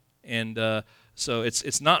lake. And so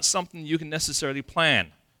it's not something you can necessarily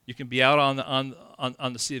plan. You can be out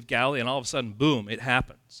on the Sea of Galilee, and all of a sudden, boom, it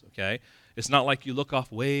happens, okay? It's not like you look off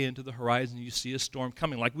way into the horizon and you see a storm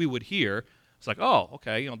coming like we would here. It's like,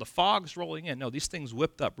 okay, the fog's rolling in. No, these things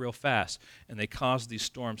whipped up real fast, and they caused these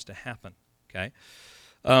storms to happen, okay?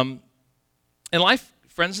 And life,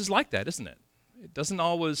 friends, is like that, isn't it? It doesn't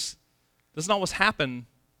always happen,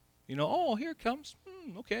 here it comes.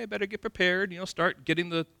 Okay, I better get prepared, start getting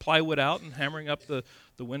the plywood out and hammering up the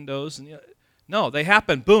windows. And no, they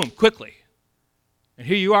happen, boom, quickly. And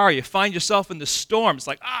here you are, you find yourself in this storm. It's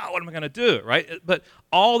like, what am I going to do, right? But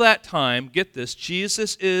all that time, get this,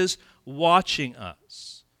 Jesus is watching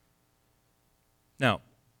us. Now,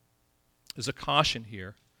 there's a caution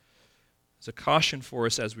here. There's a caution for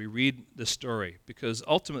us as we read this story, because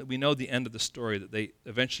ultimately we know the end of the story, that they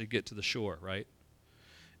eventually get to the shore, right?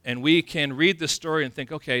 And we can read this story and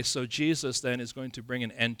think, okay, so Jesus then is going to bring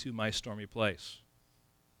an end to my stormy place.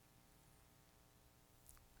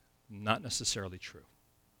 Not necessarily true.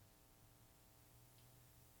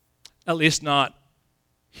 At least not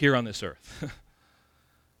here on this earth.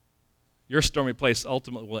 Your stormy place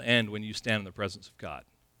ultimately will end when you stand in the presence of God.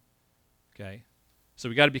 Okay? So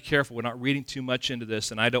we got to be careful. We're not reading too much into this,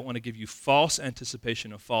 and I don't want to give you false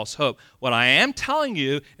anticipation or false hope. What I am telling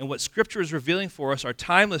you and what Scripture is revealing for us are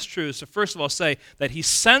timeless truths. So first of all, say that He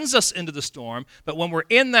sends us into the storm, but when we're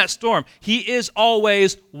in that storm, He is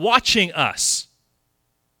always watching us.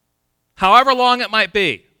 However long it might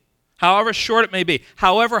be, however short it may be,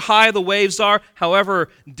 however high the waves are, however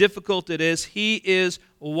difficult it is, He is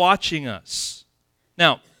watching us.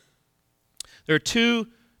 Now, there are two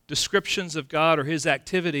descriptions of God or His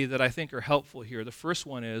activity that I think are helpful here. The first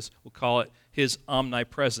one is, we'll call it His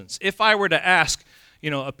omnipresence. If I were to ask,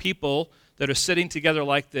 a people that are sitting together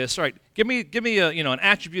like this, all right, give me an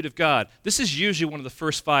attribute of God. This is usually one of the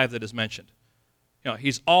first five that is mentioned.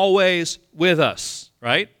 He's always with us,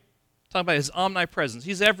 right? Talking about His omnipresence.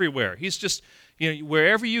 He's everywhere. He's just,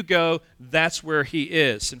 wherever you go, that's where He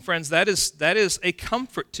is. And friends, that is a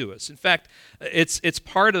comfort to us. In fact, it's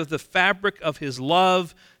part of the fabric of His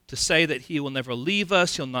love to say that He will never leave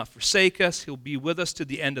us, He'll not forsake us, He'll be with us to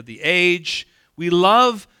the end of the age. We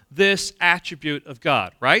love this attribute of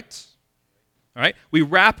God, right? All right? We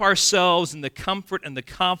wrap ourselves in the comfort and the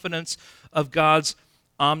confidence of God's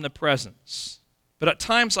omnipresence. But at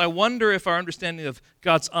times I wonder if our understanding of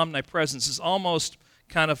God's omnipresence is almost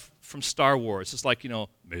kind of from Star Wars. It's like,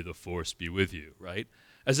 may the Force be with you, right?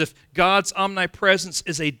 As if God's omnipresence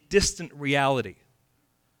is a distant reality.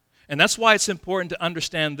 And that's why it's important to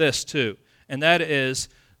understand this too, and that is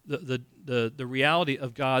the reality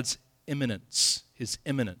of God's immanence, His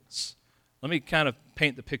immanence. Let me kind of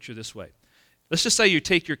paint the picture this way. Let's just say you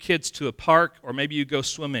take your kids to a park, or maybe you go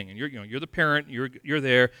swimming, and you're the parent, you're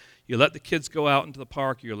there. You let the kids go out into the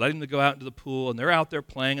park, you're letting them go out into the pool, and they're out there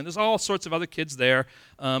playing, and there's all sorts of other kids there,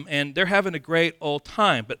 and they're having a great old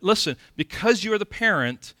time. But listen, because you're the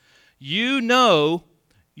parent, you know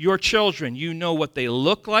your children. You know what they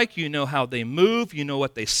look like, you know how they move, you know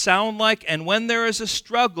what they sound like, and when there is a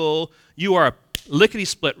struggle, you are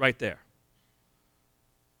lickety-split right there.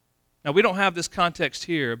 Now, we don't have this context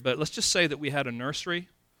here, but let's just say that we had a nursery.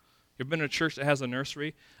 You ever been in a church that has a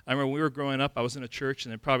nursery? I remember when we were growing up, I was in a church,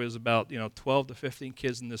 and there probably was about 12 to 15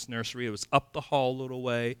 kids in this nursery. It was up the hall a little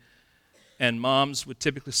way, and moms would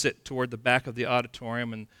typically sit toward the back of the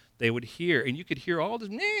auditorium, and they would hear, and you could hear all this,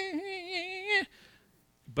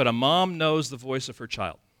 but a mom knows the voice of her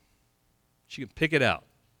child. She can pick it out.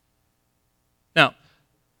 Now,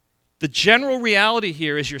 the general reality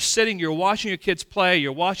here is you're watching your kids play,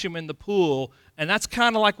 you're watching them in the pool, and that's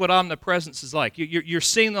kind of like what omnipresence is like. You're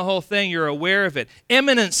seeing the whole thing, you're aware of it.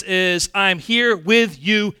 Immanence is, I'm here with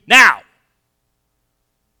you now.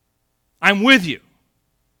 I'm with you.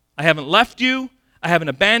 I haven't left you. I haven't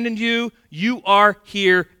abandoned you. You are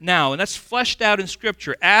here now. And that's fleshed out in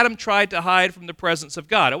Scripture. Adam tried to hide from the presence of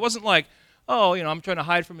God. It wasn't like, I'm trying to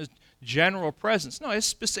hide from His general presence. No,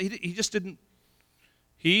 he just didn't.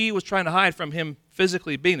 He was trying to hide from Him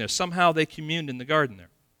physically being there. Somehow they communed in the garden there.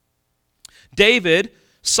 David,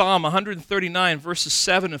 Psalm 139, verses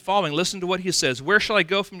 7 and following, listen to what he says. Where shall I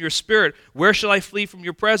go from your spirit? Where shall I flee from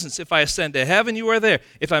your presence? If I ascend to heaven, you are there.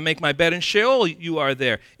 If I make my bed in Sheol, you are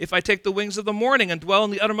there. If I take the wings of the morning and dwell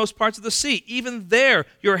in the uttermost parts of the sea, even there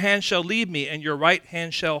your hand shall lead me, and your right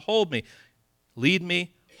hand shall hold me. Lead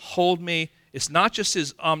me, hold me. It's not just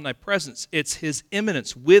His omnipresence, it's His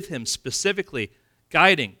immanence with Him specifically,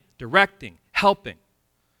 guiding, directing, helping.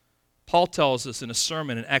 Paul tells us in a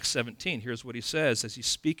sermon in Acts 17, here's what he says as he's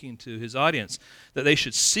speaking to his audience, that they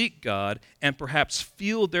should seek God and perhaps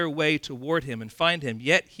feel their way toward Him and find Him,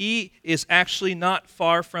 yet He is actually not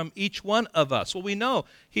far from each one of us. Well, we know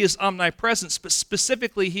He is omnipresent, but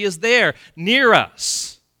specifically He is there, near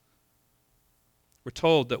us. We're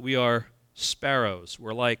told that we are sparrows.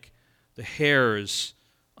 We're like the hairs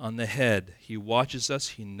on the head. He watches us,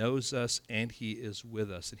 He knows us, and He is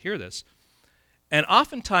with us. And hear this. And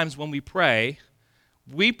oftentimes when we pray,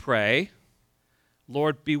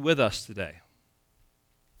 Lord, be with us today.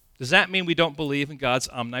 Does that mean we don't believe in God's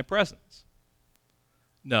omnipresence?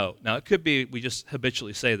 No. Now, it could be we just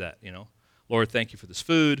habitually say that, Lord, thank you for this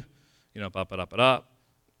food,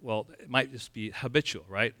 Well, it might just be habitual,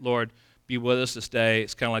 right? Lord, be with us this day.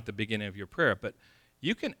 It's kind of like the beginning of your prayer. But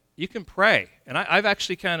you can pray. And I've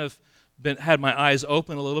actually kind of had my eyes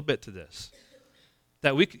open a little bit to this.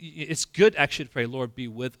 That it's good actually to pray, Lord, be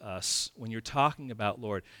with us when you're talking about,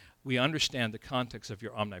 Lord, we understand the context of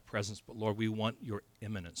your omnipresence, but Lord, we want your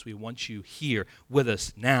immanence. We want you here with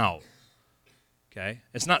us now. Okay?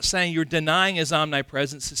 It's not saying you're denying his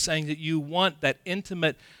omnipresence. It's saying that you want that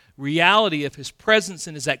intimate reality of his presence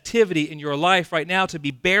and his activity in your life right now to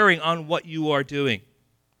be bearing on what you are doing.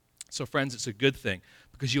 So friends, it's a good thing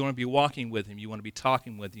because you want to be walking with him. You want to be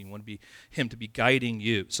talking with him. You want him to be guiding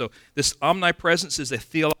you. So this omnipresence is a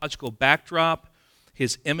theological backdrop.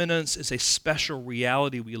 His immanence is a special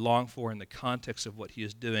reality we long for in the context of what he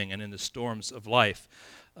is doing and in the storms of life.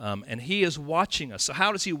 And he is watching us. So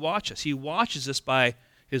how does he watch us? He watches us by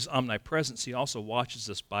his omnipresence. He also watches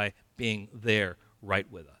us by being there right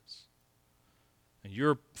with us. And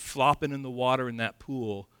you're flopping in the water in that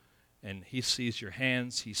pool, and he sees your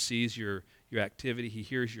hands, he sees your activity, he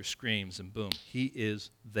hears your screams, and boom, he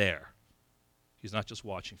is there. He's not just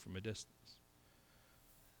watching from a distance.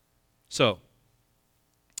 So,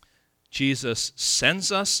 Jesus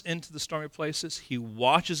sends us into the stormy places. He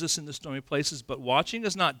watches us in the stormy places, but watching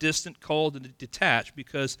is not distant, cold, and detached,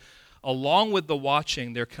 because along with the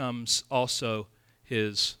watching, there comes also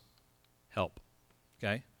his help.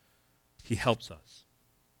 Okay? He helps us.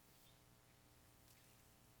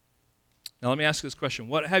 Now let me ask you this question.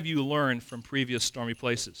 What have you learned from previous stormy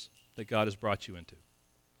places that God has brought you into?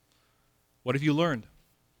 What have you learned?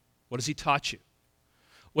 What has he taught you?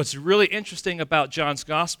 What's really interesting about John's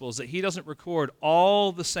gospel is that he doesn't record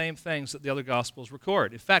all the same things that the other gospels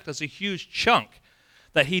record. In fact, there's a huge chunk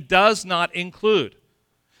that he does not include.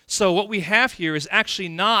 So what we have here is actually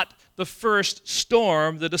not the first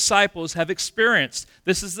storm the disciples have experienced.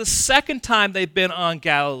 This is the second time they've been on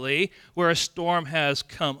Galilee where a storm has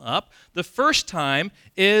come up. The first time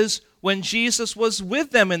is when Jesus was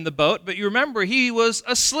with them in the boat, but you remember he was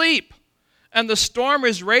asleep. And the storm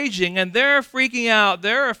is raging, and they're freaking out,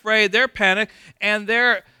 they're afraid, they're panicked, and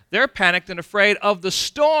they're panicked and afraid of the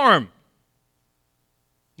storm.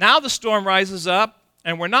 Now the storm rises up,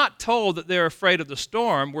 and we're not told that they're afraid of the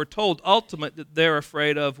storm. We're told ultimately that they're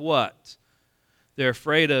afraid of what? They're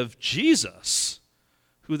afraid of Jesus,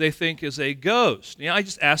 who they think is a ghost. You know, I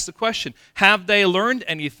just asked the question, have they learned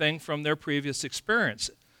anything from their previous experience?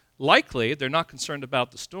 Likely, they're not concerned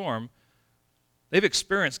about the storm. They've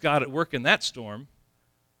experienced God at work in that storm.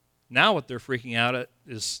 Now what they're freaking out at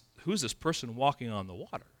is, who's this person walking on the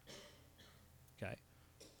water? Okay.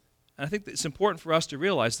 And I think that it's important for us to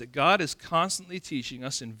realize that God is constantly teaching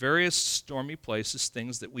us in various stormy places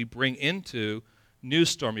things that we bring into new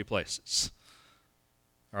stormy places.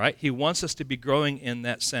 All right? He wants us to be growing in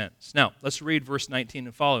that sense. Now, let's read verse 19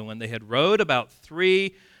 and following. When they had rowed about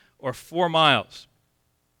 3 or 4 miles,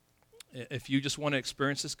 if you just want to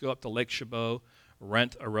experience this, go up to Lake Chabot,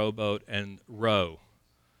 rent a rowboat, and row.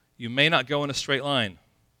 You may not go in a straight line.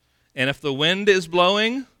 And if the wind is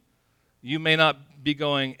blowing, you may not be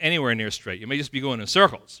going anywhere near straight. You may just be going in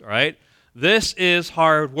circles, all right? This is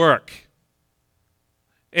hard work.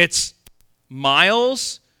 It's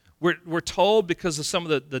miles. We're told, because of some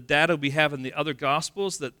of the data we have in the other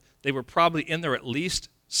Gospels, that they were probably in there at least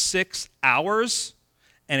 6 hours,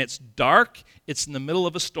 and it's dark. It's in the middle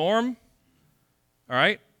of a storm. All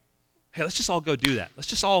right? Hey, let's just all go do that. Let's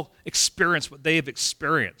just all experience what they've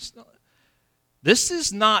experienced. This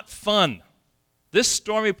is not fun. This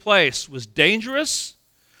stormy place was dangerous.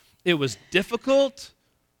 It was difficult.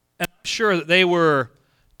 And I'm sure that they were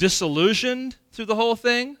disillusioned through the whole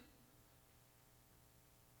thing.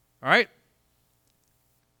 All right?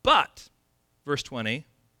 But, verse 20,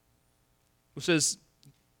 it says,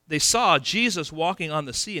 they saw Jesus walking on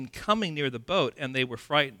the sea and coming near the boat, and they were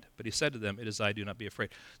frightened. But he said to them, "It is I, do not be afraid."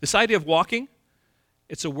 This idea of walking,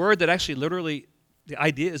 it's a word that actually literally, the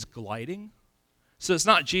idea is gliding. So it's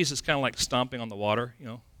not Jesus kind of like stomping on the water, you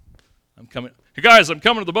know. I'm coming, hey guys, I'm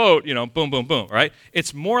coming to the boat, you know, boom, boom, boom, right?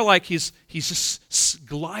 It's more like he's just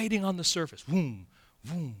gliding on the surface. Boom,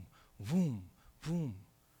 boom, boom, boom.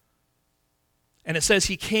 And it says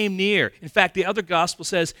he came near. In fact, the other gospel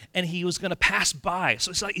says, and he was going to pass by. So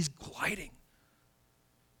it's like he's gliding.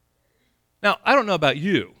 Now, I don't know about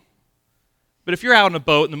you, but if you're out in a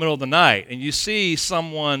boat in the middle of the night and you see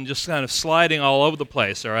someone just kind of sliding all over the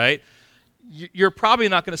place, all right, you're probably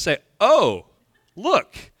not going to say, oh,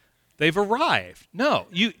 look, they've arrived. No,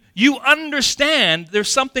 you understand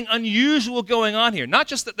there's something unusual going on here. Not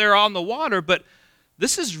just that they're on the water, but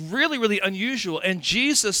this is really, really unusual. And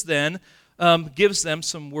Jesus then gives them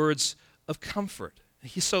some words of comfort.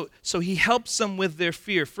 So he helps them with their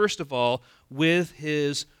fear, first of all, with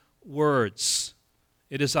his words.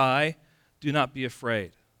 It is I, do not be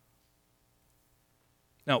afraid.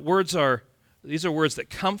 Now, these are words that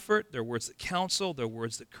comfort, they're words that counsel, they're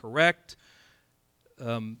words that correct.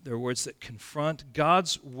 they're words that confront.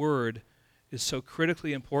 God's word is so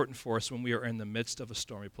critically important for us when we are in the midst of a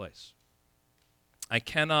stormy place. I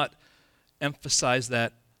cannot emphasize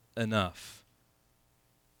that enough.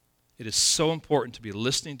 It is so important to be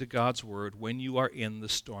listening to God's word when you are in the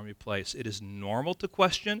stormy place. It is normal to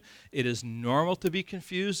question. It is normal to be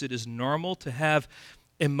confused. It is normal to have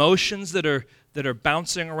emotions that are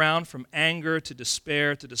bouncing around from anger to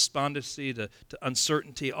despair to despondency to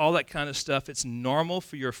uncertainty, all that kind of stuff. It's normal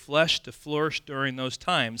for your flesh to flourish during those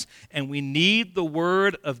times. And we need the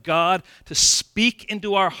word of God to speak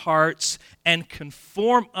into our hearts and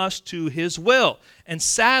conform us to his will. And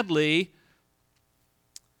sadly,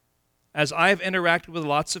 as I've interacted with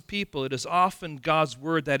lots of people, it is often God's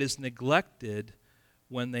word that is neglected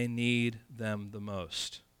when they need them the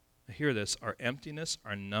most. Hear this, our emptiness,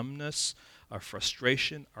 our numbness, our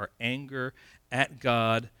frustration, our anger at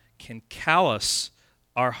God can callous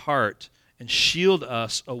our heart and shield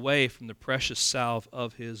us away from the precious salve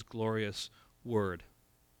of his glorious word.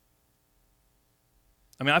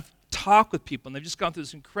 I mean, I've talked with people and they've just gone through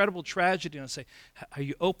this incredible tragedy and I say, are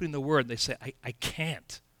you opening the word? And they say, I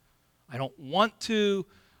can't. I don't want to.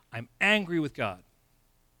 I'm angry with God.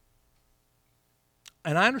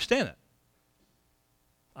 And I understand it.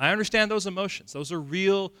 I understand those emotions. Those are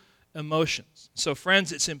real emotions. So,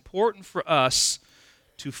 friends, it's important for us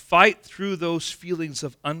to fight through those feelings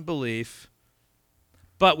of unbelief,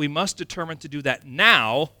 but we must determine to do that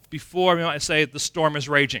now before, I say, the storm is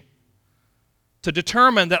raging. To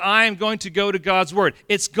determine that I am going to go to God's word.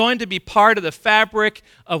 It's going to be part of the fabric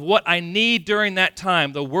of what I need during that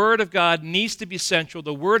time. The word of God needs to be central.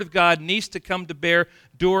 The word of God needs to come to bear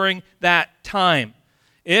during that time.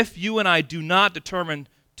 If you and I do not determine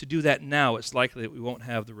to do that now, it's likely that we won't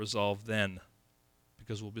have the resolve then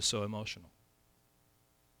because we'll be so emotional.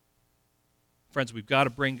 Friends, we've got to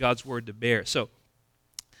bring God's word to bear. So,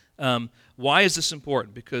 why is this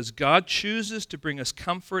important? Because God chooses to bring us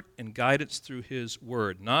comfort and guidance through his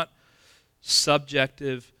word, not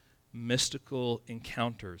subjective, mystical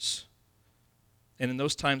encounters. And in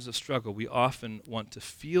those times of struggle, we often want to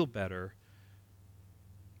feel better,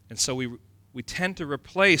 and so we tend to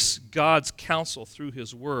replace God's counsel through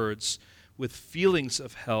his words with feelings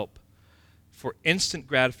of help for instant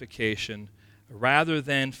gratification rather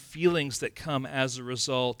than feelings that come as a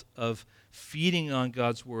result of feeding on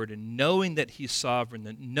God's word and knowing that he's sovereign,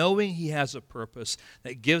 that knowing he has a purpose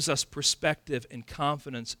that gives us perspective and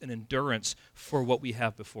confidence and endurance for what we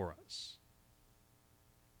have before us.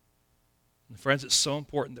 And friends, it's so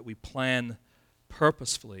important that we plan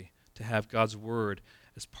purposefully to have God's word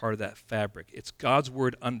as part of that fabric. It's God's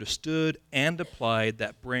word understood and applied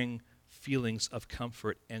that bring feelings of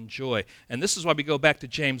comfort and joy. And this is why we go back to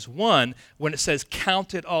James 1 when it says,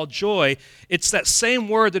 count it all joy. It's that same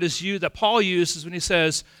word that is used, that Paul uses when he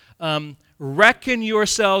says, reckon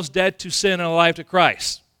yourselves dead to sin and alive to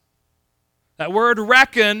Christ. That word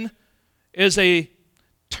reckon is a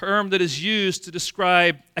term that is used to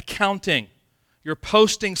describe accounting. You're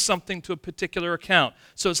posting something to a particular account.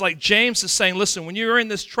 So it's like James is saying, listen, when you're in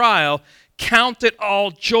this trial, count it all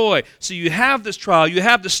joy. So you have this trial, you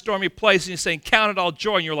have this stormy place, and you're saying, count it all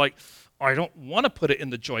joy. And you're like, oh, I don't want to put it in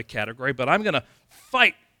the joy category, but I'm going to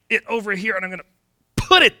fight it over here, and I'm going to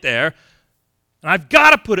put it there. And I've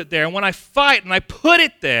got to put it there. And when I fight and I put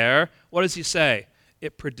it there, what does he say?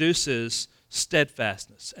 It produces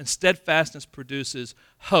steadfastness. And steadfastness produces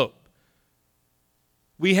hope.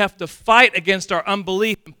 We have to fight against our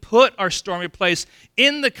unbelief and put our stormy place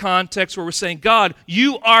in the context where we're saying, God,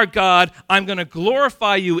 you are God. I'm going to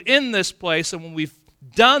glorify you in this place. And when we've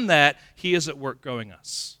done that, he is at work growing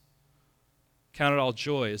us. Count it all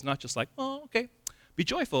joy is not just like, oh, okay, be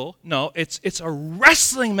joyful. No, it's a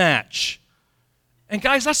wrestling match. And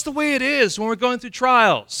guys, that's the way it is when we're going through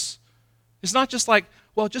trials. It's not just like,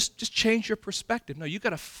 well, just change your perspective. No, you've got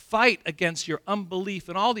to fight against your unbelief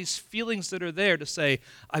and all these feelings that are there to say,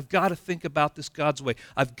 I've got to think about this God's way.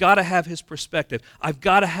 I've got to have his perspective. I've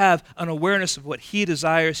got to have an awareness of what he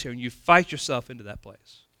desires here, and you fight yourself into that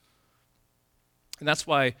place. And that's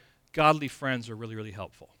why godly friends are really, really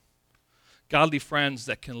helpful. Godly friends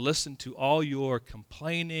that can listen to all your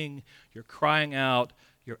complaining, your crying out,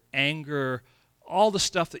 your anger, all the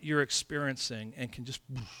stuff that you're experiencing, and can just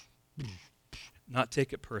not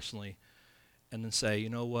take it personally, and then say, you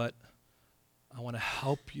know what? I want to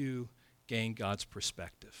help you gain God's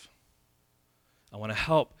perspective. I want to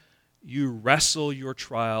help you wrestle your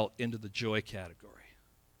trial into the joy category.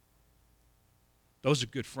 Those are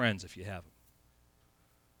good friends if you have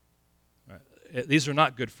them. Right. These are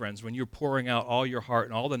not good friends when you're pouring out all your heart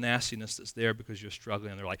and all the nastiness that's there because you're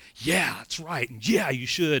struggling, and they're like, yeah, that's right, and yeah, you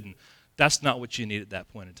should, and That's not what you need at that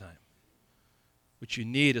point in time. What you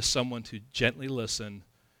need is someone to gently listen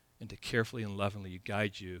and to carefully and lovingly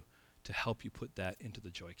guide you to help you put that into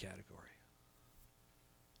the joy category.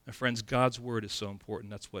 My friends, God's word is so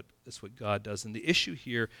important. That's what God does. And the issue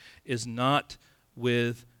here is not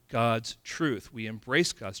with God's truth. We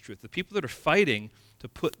embrace God's truth. The people that are fighting to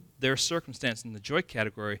put their circumstance in the joy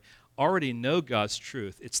category already know God's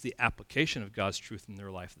truth. It's the application of God's truth in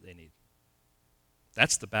their life that they need.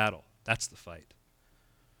 That's the battle. That's the fight.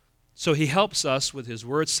 So he helps us with his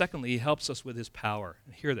words. Secondly, he helps us with his power.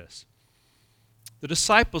 And hear this. The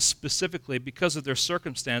disciples specifically, because of their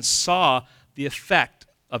circumstance, saw the effect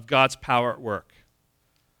of God's power at work.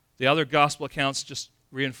 The other gospel accounts just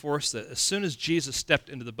reinforce that as soon as Jesus stepped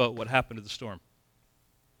into the boat, what happened to the storm?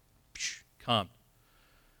 Calm.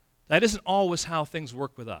 That isn't always how things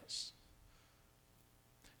work with us.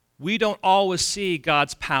 We don't always see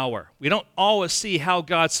God's power. We don't always see how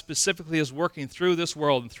God specifically is working through this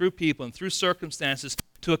world and through people and through circumstances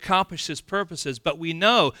to accomplish his purposes. But we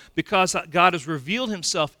know, because God has revealed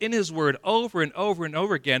himself in his word over and over and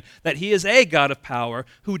over again, that he is a God of power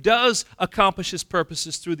who does accomplish his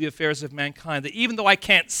purposes through the affairs of mankind. That even though I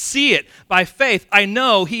can't see it by faith, I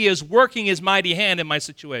know he is working his mighty hand in my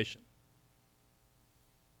situation.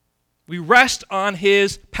 We rest on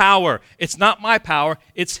his power. It's not my power.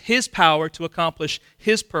 It's his power to accomplish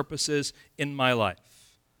his purposes in my life.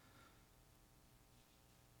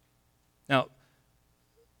 Now,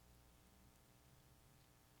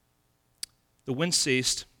 the wind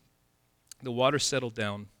ceased, the water settled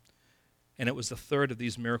down, and it was the third of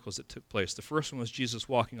these miracles that took place. The first one was Jesus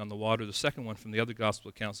walking on the water. The second one from the other gospel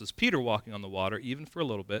accounts is Peter walking on the water, even for a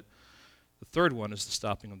little bit. The third one is the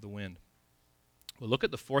stopping of the wind. We'll look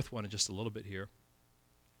at the fourth one in just a little bit here.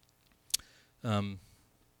 Well,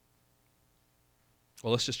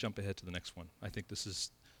 let's just jump ahead to the next one. I think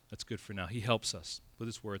that's good for now. He helps us with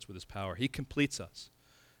his words, with his power. He completes us.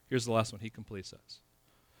 Here's the last one. He completes us.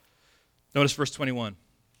 Notice verse 21.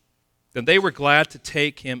 Then they were glad to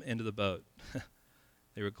take him into the boat.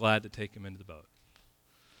 They were glad to take him into the boat.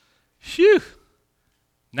 Phew!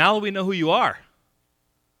 Now that we know who you are,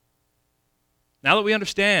 now that we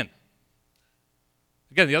understand.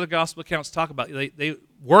 Again, the other gospel accounts talk about they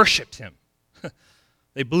worshipped him.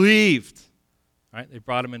 They believed. Right? They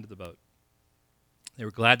brought him into the boat. They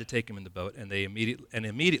were glad to take him in the boat, and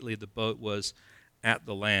immediately the boat was at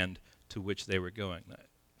the land to which they were going.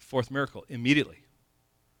 Fourth miracle, immediately.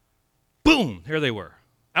 Boom, here they were,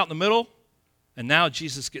 out in the middle, and now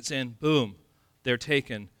Jesus gets in, boom, they're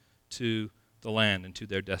taken to the land and to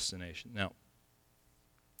their destination. Now,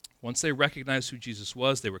 once they recognized who Jesus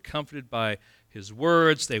was, they were comforted by his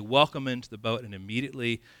words, they welcome him into the boat, and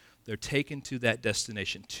immediately they're taken to that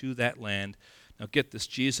destination, to that land. Now get this,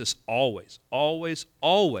 Jesus always, always,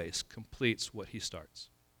 always completes what he starts.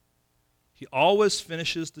 He always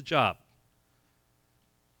finishes the job.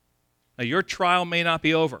 Now your trial may not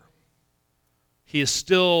be over. He is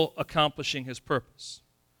still accomplishing his purpose.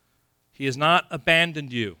 He has not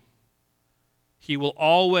abandoned you. He will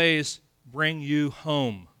always bring you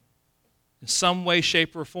home in some way,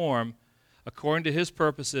 shape, or form, according to his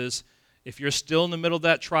purposes. If you're still in the middle of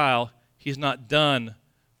that trial, he's not done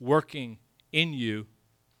working in you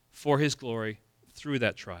for his glory through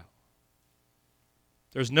that trial.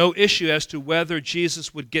 There's no issue as to whether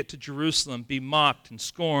Jesus would get to Jerusalem, be mocked and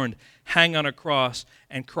scorned, hang on a cross,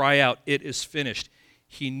 and cry out, "It is finished."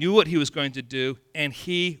 He knew what he was going to do, and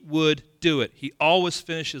he would do it. He always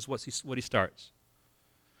finishes what he starts.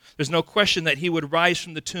 There's no question that he would rise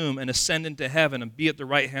from the tomb and ascend into heaven and be at the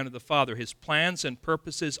right hand of the Father. His plans and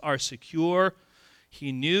purposes are secure.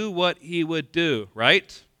 He knew what he would do,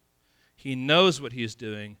 right? He knows what he is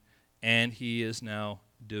doing, and he is now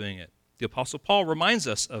doing it. The Apostle Paul reminds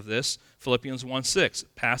us of this, Philippians 1:6, a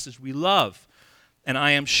passage we love. And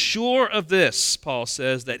I am sure of this, Paul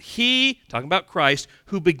says, that he, talking about Christ,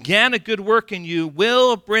 who began a good work in you,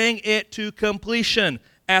 will bring it to completion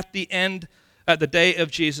at the day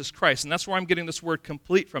of Jesus Christ. And that's where I'm getting this word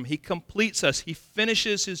complete from. He completes us. He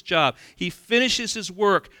finishes his job. He finishes his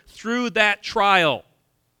work through that trial.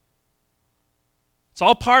 It's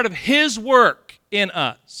all part of his work in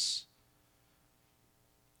us.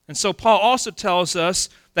 And so Paul also tells us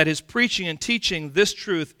that his preaching and teaching this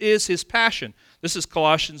truth is his passion. This is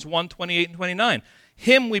Colossians 1:28 and 29.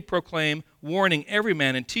 Him we proclaim, warning every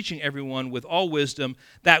man and teaching everyone with all wisdom,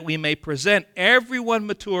 that we may present everyone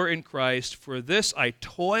mature in Christ. For this I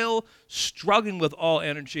toil, struggling with all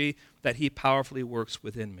energy, that he powerfully works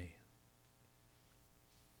within me.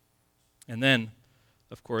 And then,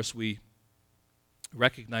 of course, we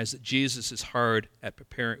recognize that Jesus is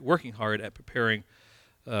working hard at preparing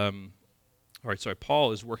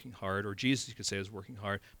Paul is working hard, or Jesus, you could say, is working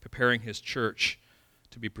hard, preparing his church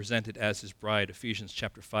to be presented as his bride. Ephesians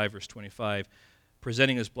chapter 5, verse 25,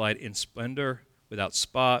 presenting his bride in splendor, without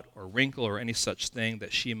spot or wrinkle or any such thing,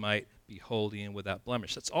 that she might be holy and without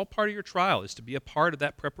blemish. That's all part of your trial, is to be a part of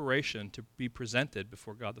that preparation to be presented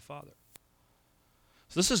before God the Father.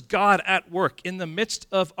 So this is God at work in the midst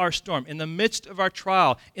of our storm, in the midst of our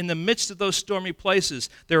trial, in the midst of those stormy places.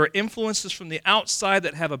 There are influences from the outside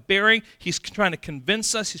that have a bearing. He's trying to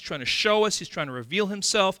convince us. He's trying to show us. He's trying to reveal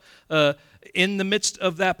himself in the midst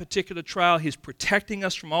of that particular trial. He's protecting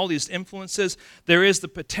us from all these influences. There is the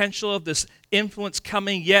potential of this influence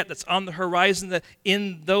coming yet that's on the horizon that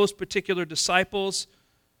in those particular disciples.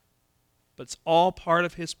 But it's all part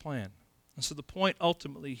of his plan. And so the point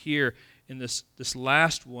ultimately here in this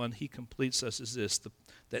last one he completes us is this,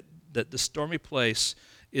 that the stormy place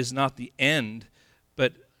is not the end,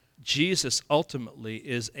 but Jesus ultimately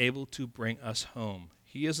is able to bring us home.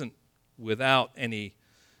 He isn't without any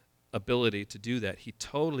ability to do that. He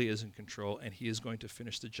totally is in control, and he is going to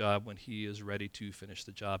finish the job when he is ready to finish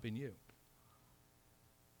the job in you.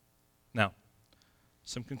 Now,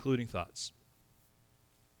 some concluding thoughts.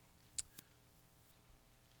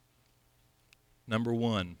 Number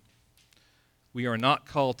one, we are not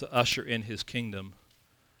called to usher in his kingdom,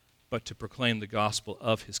 but to proclaim the gospel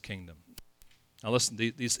of his kingdom. Now listen,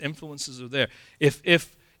 these influences are there.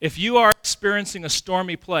 If you are experiencing a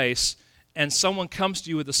stormy place and someone comes to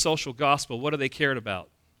you with the social gospel, what are they cared about?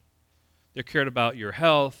 They're cared about your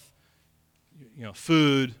health,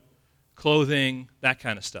 food, clothing, that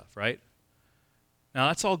kind of stuff, right? Now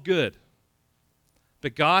that's all good.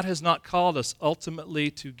 But God has not called us ultimately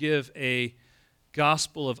to give a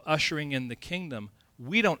gospel of ushering in the kingdom.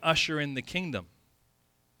 We don't usher in the kingdom.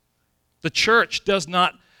 The church does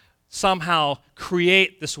not somehow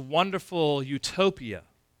create this wonderful utopia.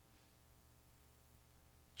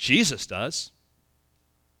 Jesus does.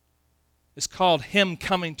 It's called him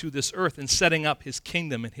coming to this earth and setting up his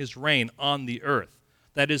kingdom and his reign on the earth.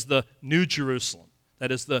 That is the New Jerusalem.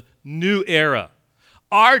 That is the new era.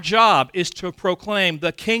 Our job is to proclaim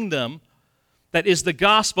the kingdom that is the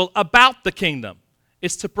gospel about the kingdom.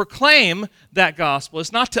 It's to proclaim that gospel.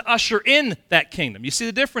 It's not to usher in that kingdom. You see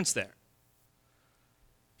the difference there?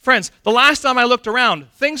 Friends, the last time I looked around,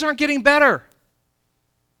 things aren't getting better.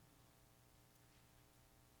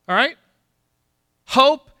 All right?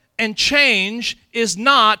 Hope and change is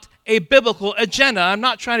not a biblical agenda. I'm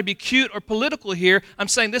not trying to be cute or political here. I'm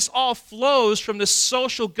saying this all flows from this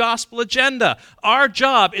social gospel agenda. Our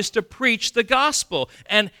job is to preach the gospel.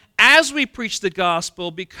 And as we preach the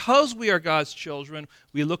gospel, because we are God's children,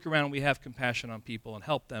 we look around and we have compassion on people and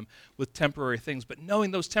help them with temporary things. But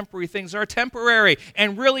knowing those temporary things are temporary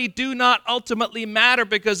and really do not ultimately matter,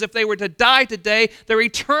 because if they were to die today, their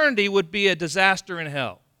eternity would be a disaster in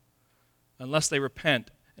hell unless they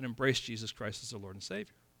repent and embrace Jesus Christ as their Lord and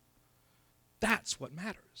Savior. That's what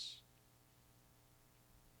matters.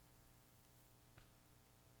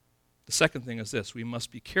 The second thing is this: we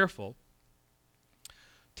must be careful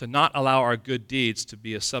to not allow our good deeds to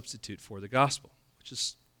be a substitute for the gospel, which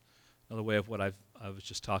is another way of what I was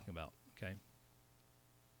just talking about, okay?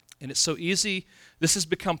 And it's so easy. This has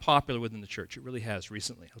become popular within the church. It really has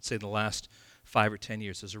recently. I would say the last 5 or 10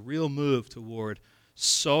 years. There's a real move toward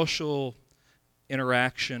social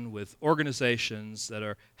interaction with organizations that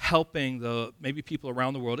are helping maybe people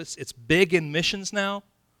around the world. It's big in missions now.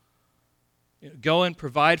 Go and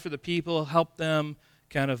provide for the people, help them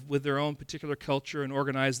kind of with their own particular culture and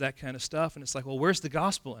organize that kind of stuff. And it's like, well, where's the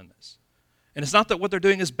gospel in this? And it's not that what they're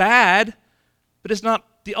doing is bad, but it's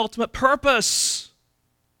not the ultimate purpose.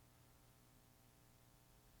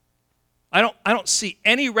 I don't see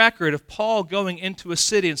any record of Paul going into a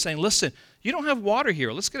city and saying, listen, you don't have water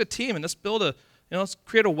here. Let's get a team and let's build let's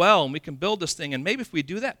create a well and we can build this thing. And maybe if we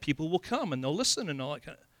do that, people will come and they'll listen and all that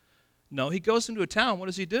kind of. No, he goes into a town. What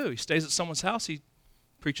does he do? He stays at someone's house. He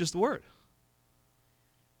preaches the word.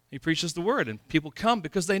 He preaches the word, and people come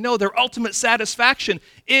because they know their ultimate satisfaction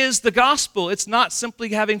is the gospel. It's not simply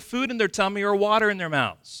having food in their tummy or water in their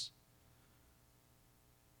mouths.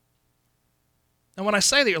 And when I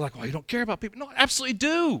say that, you're like, well, you don't care about people. No, I absolutely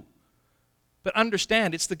do. But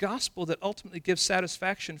understand, it's the gospel that ultimately gives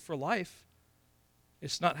satisfaction for life.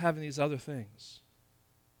 It's not having these other things.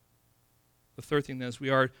 The third thing then is we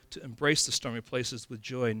are to embrace the stormy places with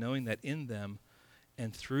joy, knowing that in them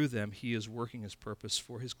and through them, he is working his purpose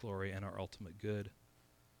for his glory and our ultimate good.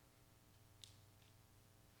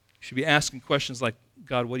 You should be asking questions like,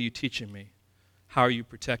 God, what are you teaching me? How are you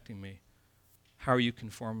protecting me? How are you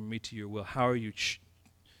conforming me to your will? How are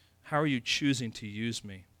you choosing to use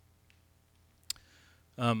me?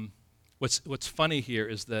 What's funny here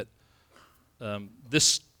is that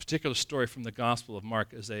this particular story from the Gospel of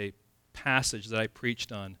Mark is a passage that I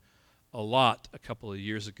preached on a lot a couple of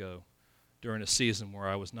years ago during a season where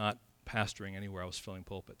I was not pastoring anywhere. I was filling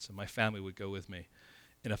pulpits, and my family would go with me.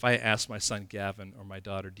 And if I asked my son Gavin or my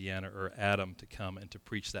daughter Deanna or Adam to come and to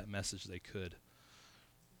preach that message, they could.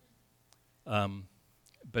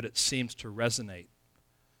 But it seems to resonate.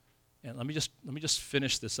 And let me just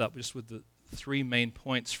finish this up just with the three main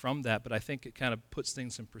points from that, but I think it kind of puts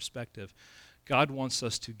things in perspective. God wants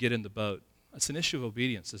us to get in the boat. It's an issue of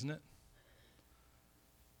obedience, isn't it?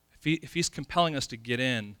 If he's compelling us to get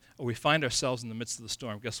in, or we find ourselves in the midst of the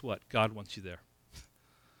storm, guess what? God wants you there.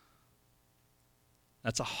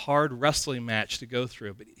 That's a hard wrestling match to go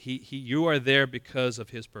through, but you are there because of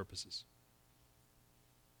his purposes.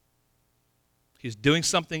 He's doing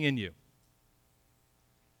something in you.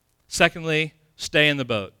 Secondly, stay in the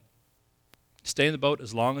boat. Stay in the boat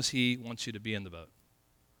as long as he wants you to be in the boat.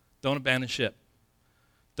 Don't abandon ship.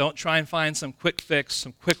 Don't try and find some quick fix,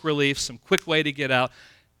 some quick relief, some quick way to get out,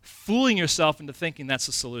 fooling yourself into thinking that's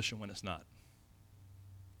the solution when it's not.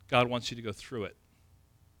 God wants you to go through it.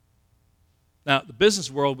 Now, the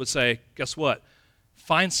business world would say, guess what?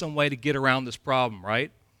 Find some way to get around this problem,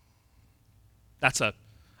 right? That's an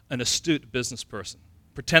astute business person.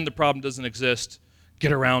 Pretend the problem doesn't exist,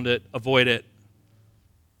 get around it, avoid it.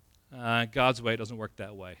 God's way doesn't work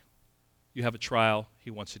that way. You have a trial, he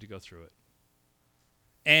wants you to go through it.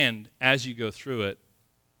 And as you go through it,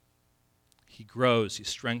 he grows, he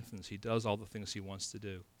strengthens, he does all the things he wants to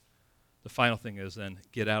do. The final thing is then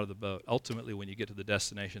get out of the boat. Ultimately, when you get to the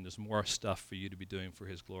destination, there's more stuff for you to be doing for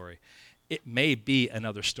his glory. It may be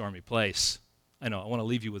another stormy place. I know, I want to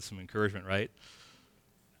leave you with some encouragement, right?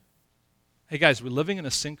 Hey guys, we're living in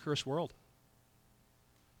a sin-cursed world.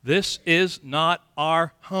 This is not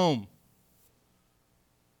our home.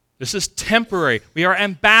 This is temporary. We are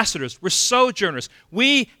ambassadors. We're sojourners.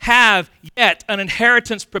 We have yet an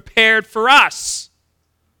inheritance prepared for us.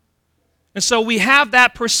 And so we have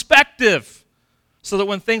that perspective so that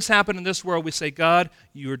when things happen in this world, we say, God,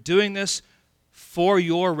 you are doing this for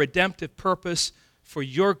your redemptive purpose, for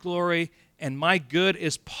your glory, and my good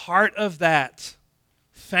is part of that.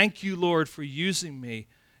 Thank you, Lord, for using me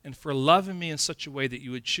and for loving me in such a way that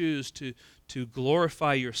you would choose to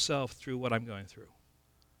glorify yourself through what I'm going through.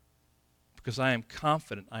 Because I am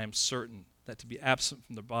confident, I am certain that to be absent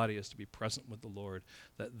from the body is to be present with the Lord,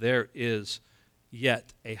 that there is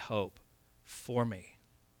yet a hope for me.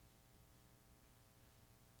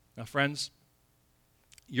 Now, friends,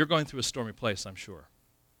 you're going through a stormy place, I'm sure.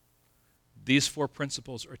 These four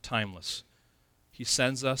principles are timeless. He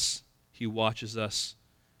sends us, he watches us,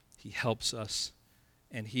 he helps us,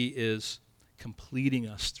 and he is completing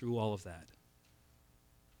us through all of that.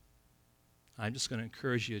 I'm just going to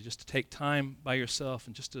encourage you just to take time by yourself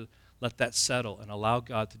and just to let that settle and allow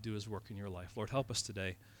God to do his work in your life. Lord, help us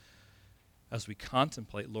today as we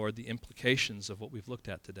contemplate, Lord, the implications of what we've looked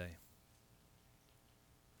at today.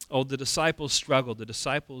 Oh, the disciples struggled. The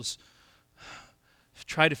disciples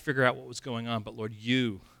tried to figure out what was going on, but Lord,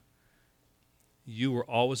 you were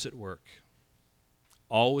always at work,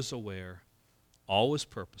 always aware, always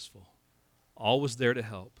purposeful, always there to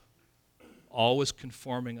help, always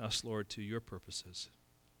conforming us, Lord, to your purposes.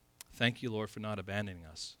 Thank you, Lord, for not abandoning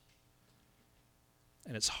us.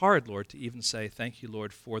 And it's hard, Lord, to even say thank you,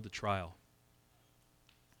 Lord, for the trial.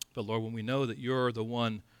 But, Lord, when we know that you're the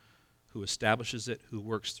one who establishes it, who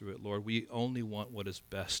works through it, Lord, we only want what is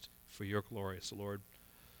best for your glory. So, Lord,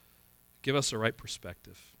 give us a right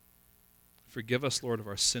perspective. Forgive us, Lord, of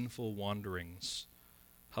our sinful wanderings.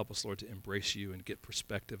 Help us, Lord, to embrace you and get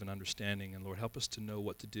perspective and understanding. And, Lord, help us to know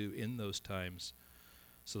what to do in those times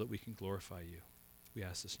so that we can glorify you. We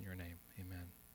ask this in your name. Amen.